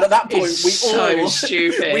shirt, and at that point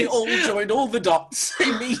we all joined all the dots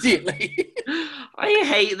immediately. I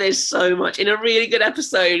hate this so much. In a really good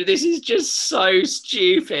episode, this is just so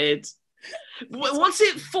stupid. What's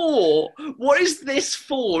it for? What is this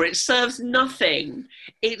for? It serves nothing.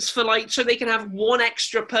 It's for so they can have one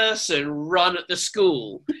extra person run at the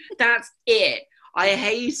school. That's it. I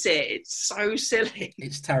hate it. It's so silly.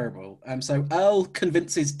 It's terrible. So Earl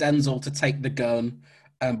convinces Denzel to take the gun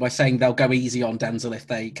by saying they'll go easy on Denzel if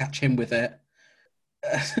they catch him with it.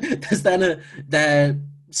 There's then they're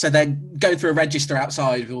going through a register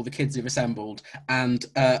outside with all the kids who've assembled, and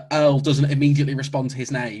Earl doesn't immediately respond to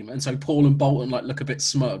his name, and so Paul and Bolton look a bit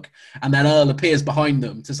smug, and then Earl appears behind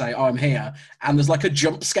them to say, I'm here, and there's a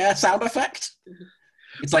jump scare sound effect.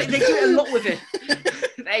 It's like they do it a lot with it.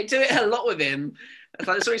 They do it a lot with him. It's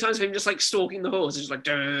like there's so many times of him just stalking the horse. It's just like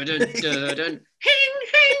dun dun dun dun, hing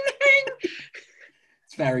hing hing.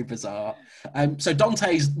 It's very bizarre. So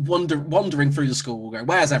Dante's wandering through the school, going,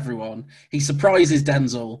 "Where's everyone?" He surprises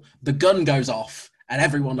Denzel. The gun goes off, and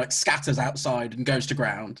everyone scatters outside and goes to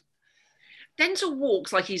ground. Denzel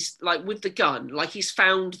walks like he's with the gun, like he's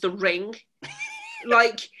found the ring.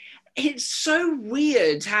 It's so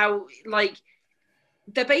weird how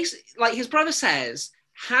they're basically his brother says,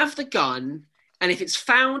 have the gun, and if it's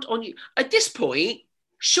found on you at this point,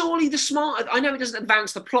 surely I know it doesn't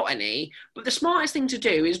advance the plot any, but the smartest thing to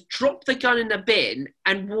do is drop the gun in the bin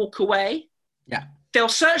and walk away. Yeah. They'll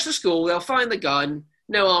search the school, they'll find the gun,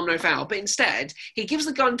 no harm, no foul. But instead, he gives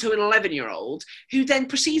the gun to an 11-year-old who then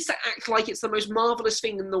proceeds to act like it's the most marvellous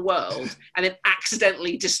thing in the world and then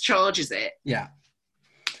accidentally discharges it. Yeah.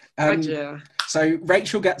 So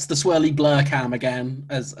Rachel gets the swirly blur cam again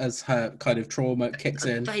as her kind of trauma kicks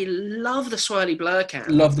in. They love the swirly blur cam.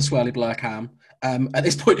 Love the swirly blur cam. At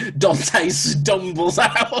this point, Dante stumbles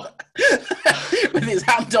out with his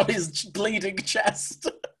hand on his bleeding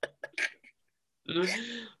chest.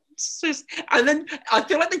 And then I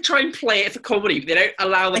feel like they try and play it for comedy, but they don't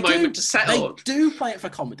allow the moment to settle. They do play it for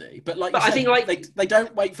comedy, but I think they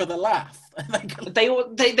don't wait for the laugh.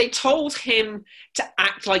 They told him to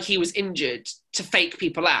act like he was injured to fake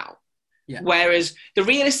people out. Yeah. Whereas the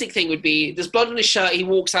realistic thing would be there's blood on his shirt, he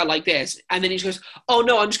walks out like this, and then he just goes, "Oh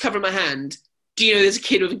no, I'm just covering my hand. Do you know there's a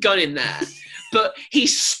kid with a gun in there?" But he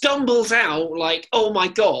stumbles out like, "Oh my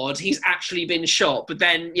God, he's actually been shot." But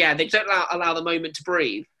then, yeah, they don't allow the moment to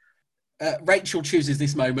breathe. Rachel chooses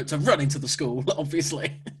this moment to run into the school,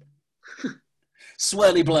 obviously.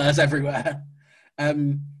 Swirly blurs everywhere.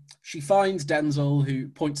 She finds Denzel, who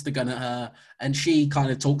points the gun at her, and she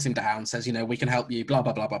kind of talks him down, says, we can help you, blah,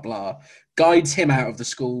 blah, blah, blah, blah. Guides him out of the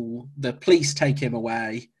school. The police take him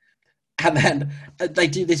away. And then they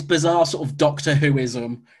do this bizarre sort of Doctor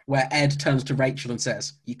Whoism where Ed turns to Rachel and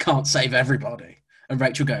says, "You can't save everybody." And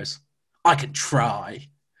Rachel goes, "I can try."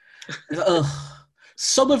 Ugh.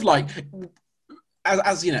 Some of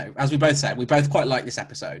as we both said, we both quite like this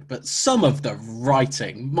episode, but some of the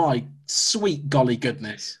writing, my sweet golly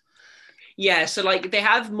goodness. Yeah, so they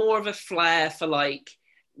have more of a flair for long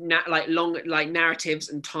narratives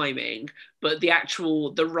and timing, but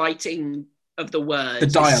the writing of the words, the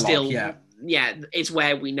dialogue, is still, it's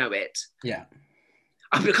where we know it. Yeah.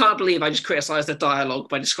 I can't believe I just criticised the dialogue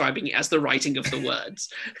by describing it as the writing of the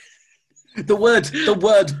words. the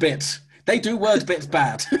word bit. They do word bits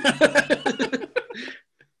bad.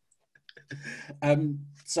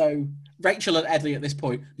 So Rachel and Eddie at this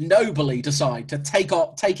point nobly decide to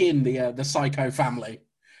take in the Psycho family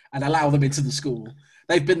and allow them into the school.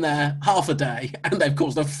 They've been there half a day and they've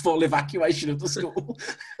caused a full evacuation of the school.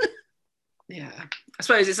 Yeah. I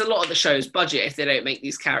suppose it's a lot of the show's budget if they don't make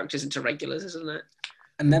these characters into regulars, isn't it?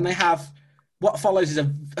 And then they have what follows is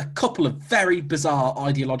a couple of very bizarre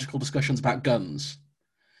ideological discussions about guns.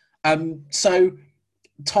 So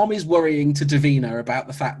Tom is worrying to Davina about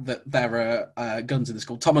the fact that there are guns in the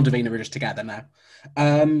school. Tom and Davina are just together now.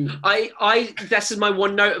 This is my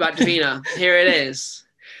one note about Davina. Here it is.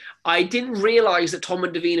 I didn't realise that Tom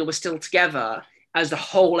and Davina were still together, as the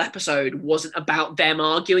whole episode wasn't about them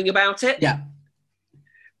arguing about it. Yeah.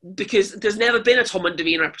 Because there's never been a Tom and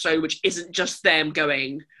Davina episode which isn't just them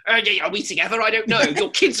going, are we together? I don't know.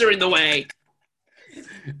 Your kids are in the way.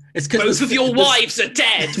 It's both of your wives are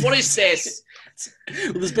dead. What is this?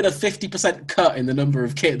 Well, there's been a 50% cut in the number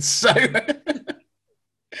of kids, so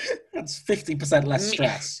that's 50% less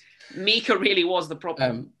stress. Mika really was the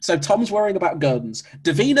problem. So Tom's worrying about guns.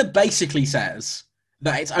 Davina basically says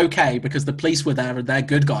that it's okay because the police were there and they're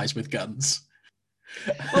good guys with guns.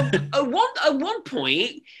 Well, at one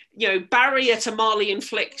point, barrier to Marley and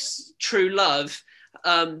Flick's true love,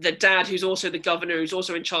 the dad who's also the governor, who's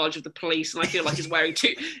also in charge of the police, and I feel like he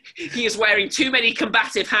is wearing too many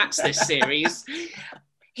combative hats this series.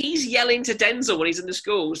 He's yelling to Denzel when he's in the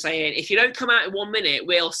school, saying, "If you don't come out in 1 minute,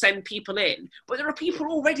 we'll send people in." But there are people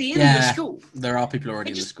already in the school. There are people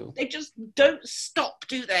already in the school. They just don't stop,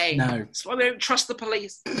 do they? No. That's why we don't trust the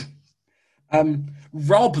police.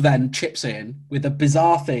 Rob then chips in with a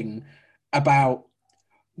bizarre thing about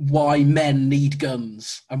why men need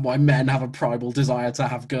guns and why men have a primal desire to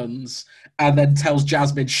have guns, and then tells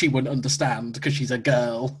Jasmine she wouldn't understand because she's a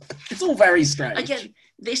girl. It's all very strange. Again,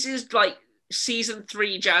 this is like season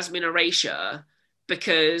 3 Jasmine erasure,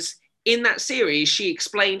 because in that series she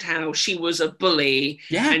explained how she was a bully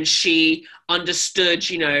and she understood,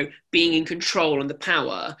 being in control and the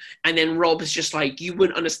power, and then Rob is just like, you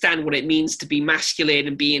wouldn't understand what it means to be masculine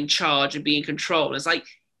and be in charge and be in control. And it's like,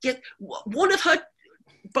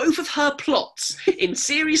 both of her plots in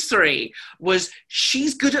series 3 was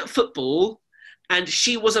she's good at football and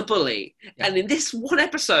she was a bully. Yeah. And in this one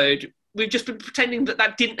episode, we've just been pretending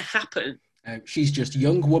that didn't happen. She's just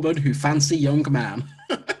young woman who fancy young man.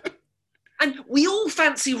 And we all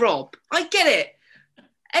fancy Rob. I get it.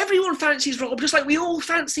 Everyone fancies Rob, just like we all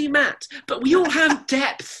fancy Matt. But we all have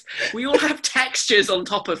depth. We all have textures on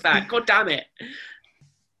top of that. God damn it.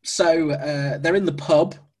 So they're in the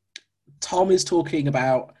pub. Tom is talking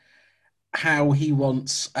about how he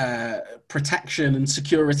wants protection and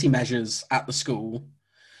security measures at the school.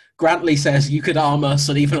 Grantley says you could arm us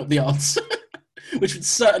and even up the odds, which would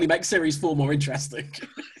certainly make Series 4 more interesting.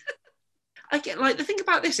 Again, the thing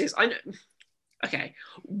about this is, I know, okay,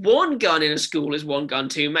 one gun in a school is one gun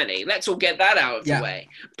too many. Let's all get that out of the way.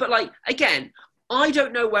 But again, I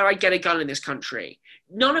don't know where I'd get a gun in this country.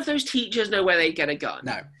 None of those teachers know where they get a gun.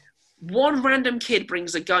 No. One random kid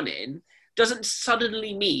brings a gun in doesn't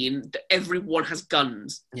suddenly mean that everyone has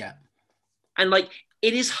guns. Yeah. And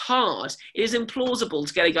it is hard. It is implausible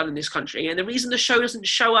to get a gun in this country. And the reason the show doesn't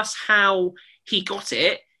show us how he got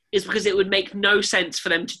it is because it would make no sense for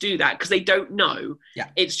them to do that because they don't know. Yeah.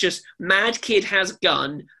 It's just mad kid has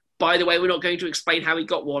gun. By the way, we're not going to explain how he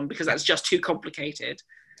got one because that's just too complicated.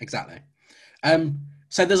 Exactly.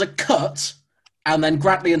 So there's a cut and then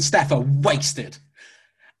Grantley and Steph are wasted.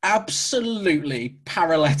 Absolutely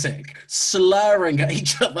paralytic, slurring at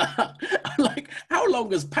each other. How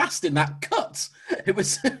long has passed in that cut?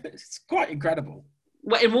 It's quite incredible.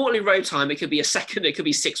 Well, in Waterloo Road time, it could be a second, it could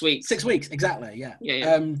be 6 weeks. 6 weeks, exactly, yeah.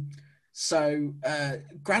 Yeah. So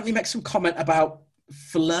Grantley makes some comment about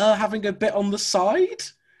Fleur having a bit on the side.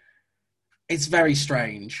 It's very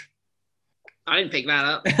strange. I didn't pick that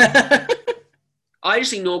up. I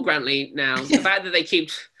just ignore Grantley now. The fact that they keep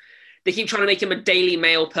trying to make him a Daily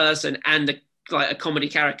Mail person and a comedy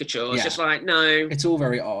caricature. It's just like, no. It's all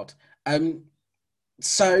very odd.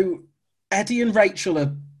 So Eddie and Rachel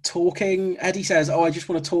are talking. Eddie says, "Oh, I just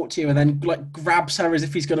want to talk to you," and then like grabs her as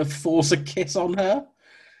if he's going to force a kiss on her.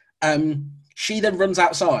 She then runs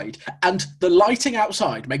outside, and the lighting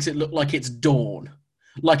outside makes it look like it's dawn,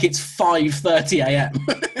 like it's 5:30 a.m.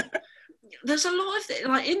 There's a lot of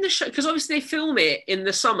like in the show, because obviously they film it in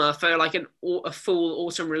the summer for like a full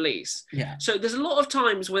autumn release. Yeah. So there's a lot of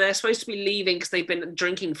times where they're supposed to be leaving because they've been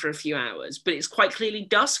drinking for a few hours, but it's quite clearly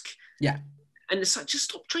dusk. Yeah. And it's like, just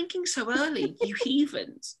stop drinking so early, you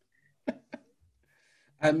heathens.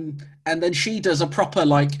 And then she does a proper,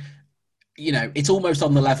 like, you know, it's almost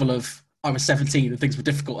on the level of I was 17 and things were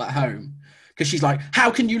difficult at home. Because she's like, how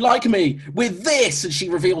can you like me with this? And she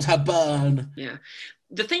reveals her burn. Yeah.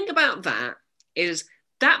 The thing about that is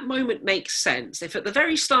that moment makes sense if at the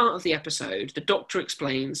very start of the episode, the doctor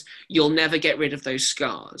explains, you'll never get rid of those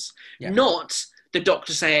scars. Yeah. Not the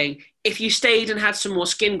doctor saying, if you stayed and had some more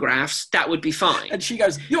skin grafts, that would be fine. And she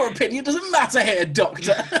goes, your opinion doesn't matter here,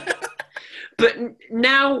 doctor. But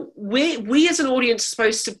now we as an audience are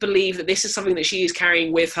supposed to believe that this is something that she is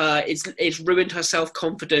carrying with her. It's ruined her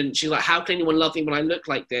self-confidence. She's like, how can anyone love me when I look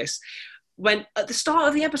like this? When at the start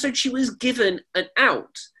of the episode, she was given an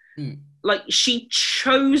out. Like, she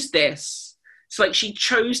chose this. It's like she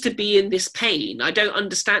chose to be in this pain. I don't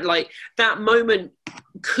understand. Like, that moment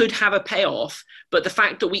could have a payoff, but the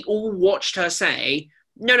fact that we all watched her say,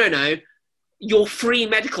 no, your free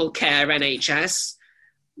medical care, NHS.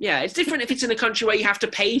 Yeah, it's different if it's in a country where you have to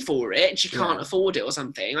pay for it and she can't afford it or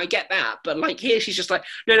something. I get that. But like here, she's just like,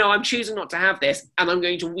 no, I'm choosing not to have this and I'm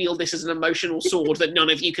going to wield this as an emotional sword that none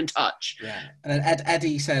of you can touch. Yeah. And then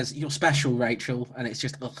Eddie says, you're special, Rachel. And it's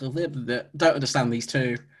just, don't understand these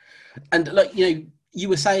two. And like, you know, you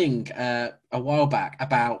were saying a while back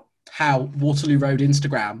about how Waterloo Road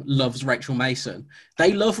Instagram loves Rachel Mason.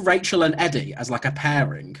 They love Rachel and Eddie as like a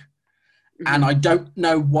pairing. Mm-hmm. And I don't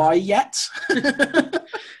know why yet.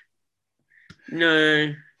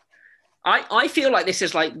 No. I feel like this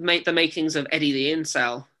is like the makings of Eddie the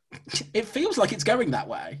Incel. It feels like it's going that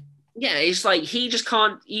way. Yeah, it's like he just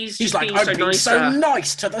can't. He's like, I'm being so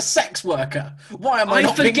nice to the sex worker. Why am I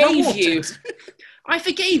not being rewarded? You. I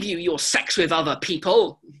forgave you your sex with other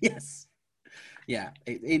people. Yes. Yeah,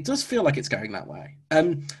 it does feel like it's going that way.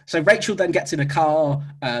 So Rachel then gets in a car.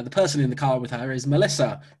 The person in the car with her is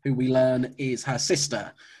Melissa, who we learn is her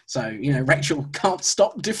sister. So, you know, Rachel can't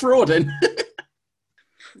stop defrauding.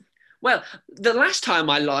 Well, the last time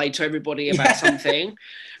I lied to everybody about something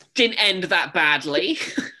didn't end that badly.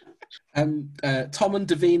 Tom and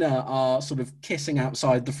Davina are sort of kissing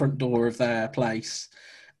outside the front door of their place.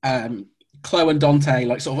 Chloe and Dante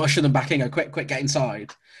like sort of usher them back in, go, quick, get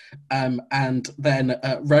inside. And then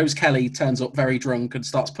Rose Kelly turns up very drunk and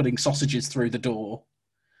starts putting sausages through the door.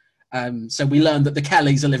 So we learn that the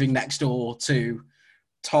Kellys are living next door to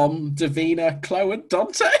Tom, Davina, Chloe and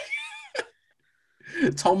Dante.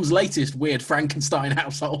 Tom's latest weird Frankenstein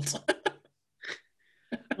household.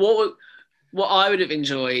 What I would have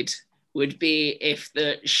enjoyed would be if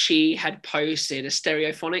she had posted a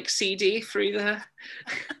Stereophonic CD through the...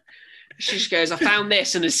 She just goes, I found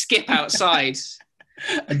this and a skip outside.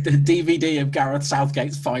 A DVD of Gareth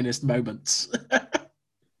Southgate's finest moments.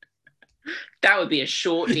 That would be a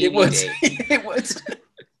short DVD. It would.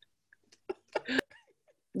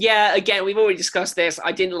 Yeah, again, we've already discussed this.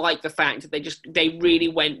 I didn't like the fact that they really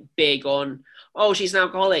went big on, oh, she's an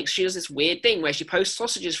alcoholic. She does this weird thing where she posts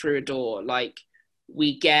sausages through a door. Like,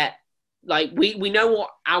 we know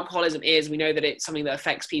what alcoholism is. We know that it's something that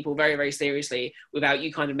affects people very, very seriously without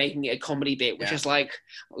you kind of making it a comedy bit, which is like,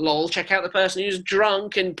 lol, check out the person who's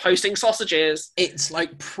drunk and posting sausages. It's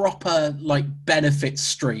like proper, like, Benefit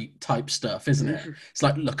Street type stuff, isn't it? It's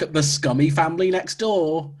like, look at the scummy family next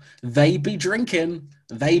door. They be drinking.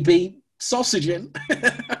 They be sausaging.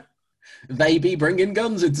 They be bringing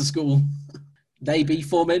guns into school. They be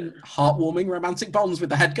forming heartwarming romantic bonds with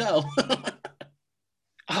the head girl.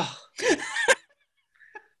 Oh.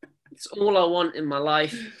 It's all I want in my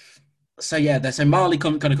life. So so Marley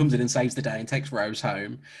kind of comes in and saves the day and takes Rose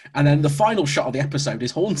home. And then the final shot of the episode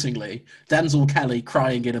is hauntingly Denzel Kelly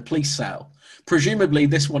crying in a police cell. Presumably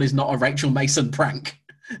this one is not a Rachel Mason prank.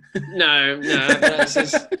 No,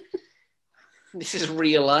 this is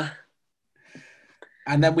realer.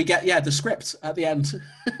 And then we get, the script at the end.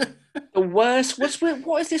 The worst.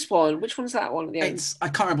 What is this one? Which one's that one at the end? I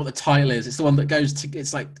can't remember what the title is. It's the one that goes to.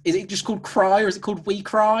 It's like, is it just called Cry or is it called We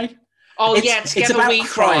Cry? Oh, together we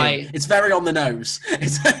cry. It's very on the nose.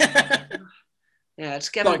 Yeah,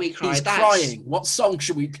 Together We Cry. He's crying. What song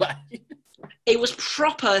should we play? It was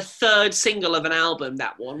proper third single of an album,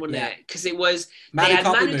 that one, wasn't it? Because it was... They had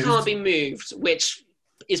Money Can't Be Moved, which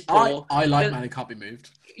is poor. I like Money Can't Be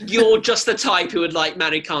Moved. You're just the type who would like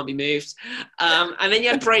Money Can't Be Moved. And then you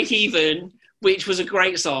had Break Even, which was a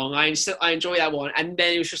great song. I enjoy that one. And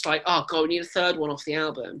then it was just like, oh, God, we need a third one off the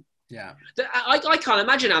album. Yeah. I can't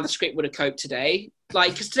imagine how the script would have coped today.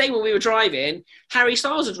 Like, because today when we were driving, Harry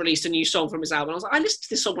Styles had released a new song from his album. I was like, I listened to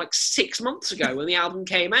this song like 6 months ago when the album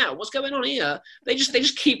came out. What's going on here? They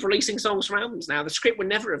just keep releasing songs from albums now. The script would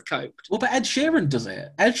never have coped. Well, but Ed Sheeran does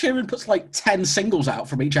it. Ed Sheeran puts like 10 singles out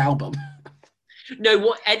from each album. No,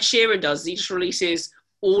 what Ed Sheeran does is he just releases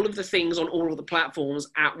all of the things on all of the platforms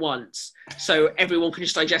at once, so everyone can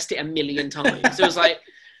just digest it a million times.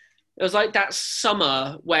 It was like that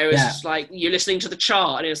summer where it's just like you're listening to the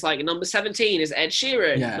chart and it's like number 17 is Ed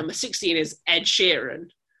Sheeran, number 16 is Ed Sheeran,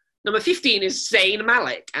 number 15 is Zayn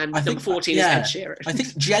Malik, and number 14 is Ed Sheeran. I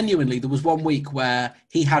think genuinely there was 1 week where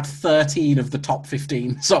he had 13 of the top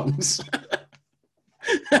 15 songs.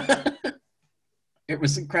 It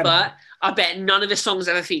was incredible. But I bet none of his songs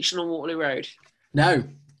ever featured on Waterloo Road. No,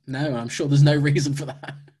 I'm sure there's no reason for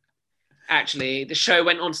that. Actually, the show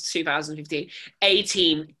went on to 2015.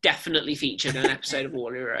 A-Team definitely featured an episode of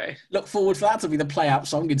Waterloo Road. Look forward for that to be the play-out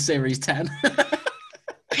song in Series 10.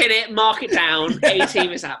 Pin it, mark it down.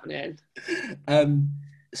 A-Team is happening.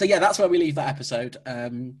 So yeah, that's where we leave that episode.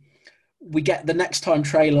 We get the Next Time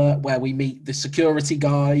trailer where we meet the security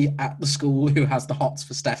guy at the school who has the hots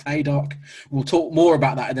for Steph Haydock. We'll talk more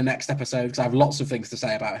about that in the next episode because I have lots of things to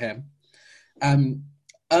say about him.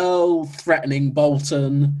 Earl threatening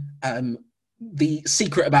Bolton, the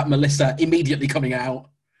secret about Melissa immediately coming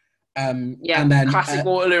out. And then classic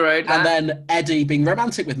Waterloo Road. And then Eddie being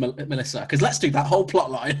romantic with Melissa, because let's do that whole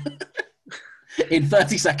plot line in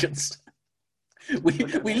 30 seconds.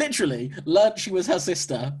 We literally learned she was her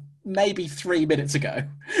sister maybe 3 minutes ago.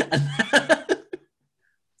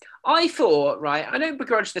 I thought, right, I don't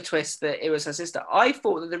begrudge the twist that it was her sister. I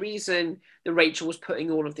thought that the reason that Rachel was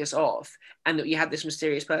putting all of this off and that you had this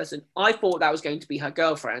mysterious person, I thought that was going to be her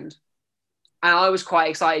girlfriend. And I was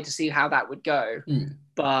quite excited to see how that would go.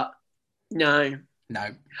 But no.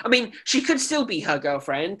 I mean, she could still be her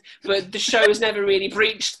girlfriend, but the show has never really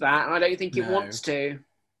breached that, and I don't think it wants to.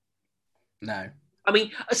 No. I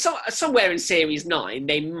mean, somewhere in Series 9,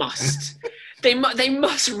 they must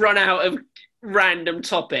run out of random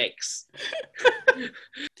topics.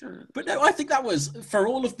 But no, I think that was, for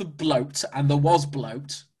all of the bloat, and there was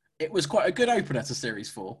bloat, it was quite a good opener to Series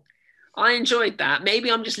 4. I enjoyed that.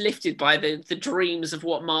 Maybe I'm just lifted by the dreams of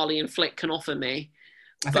what Marley and Flick can offer me.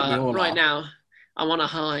 I think we all right are. now, I want a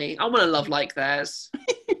high. I want a love like theirs.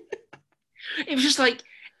 It was just like,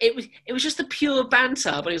 it was just the pure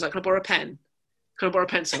banter, but he was like, can I borrow a pen? Can I borrow a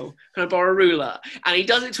pencil? Can I borrow a ruler? And he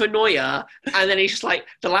does it to annoy her. And then he's just like,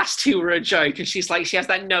 the last two were a joke. And she's like, she has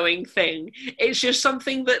that knowing thing. It's just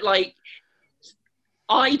something that, like,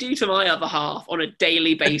 I do to my other half on a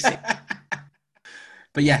daily basis.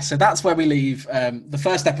 But yeah, so that's where we leave the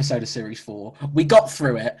first episode of Series 4. We got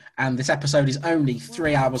through it, and this episode is only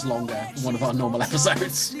 3 hours longer than one of our normal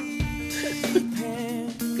episodes.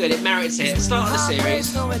 Good, it merits it. Start of the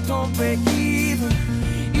series.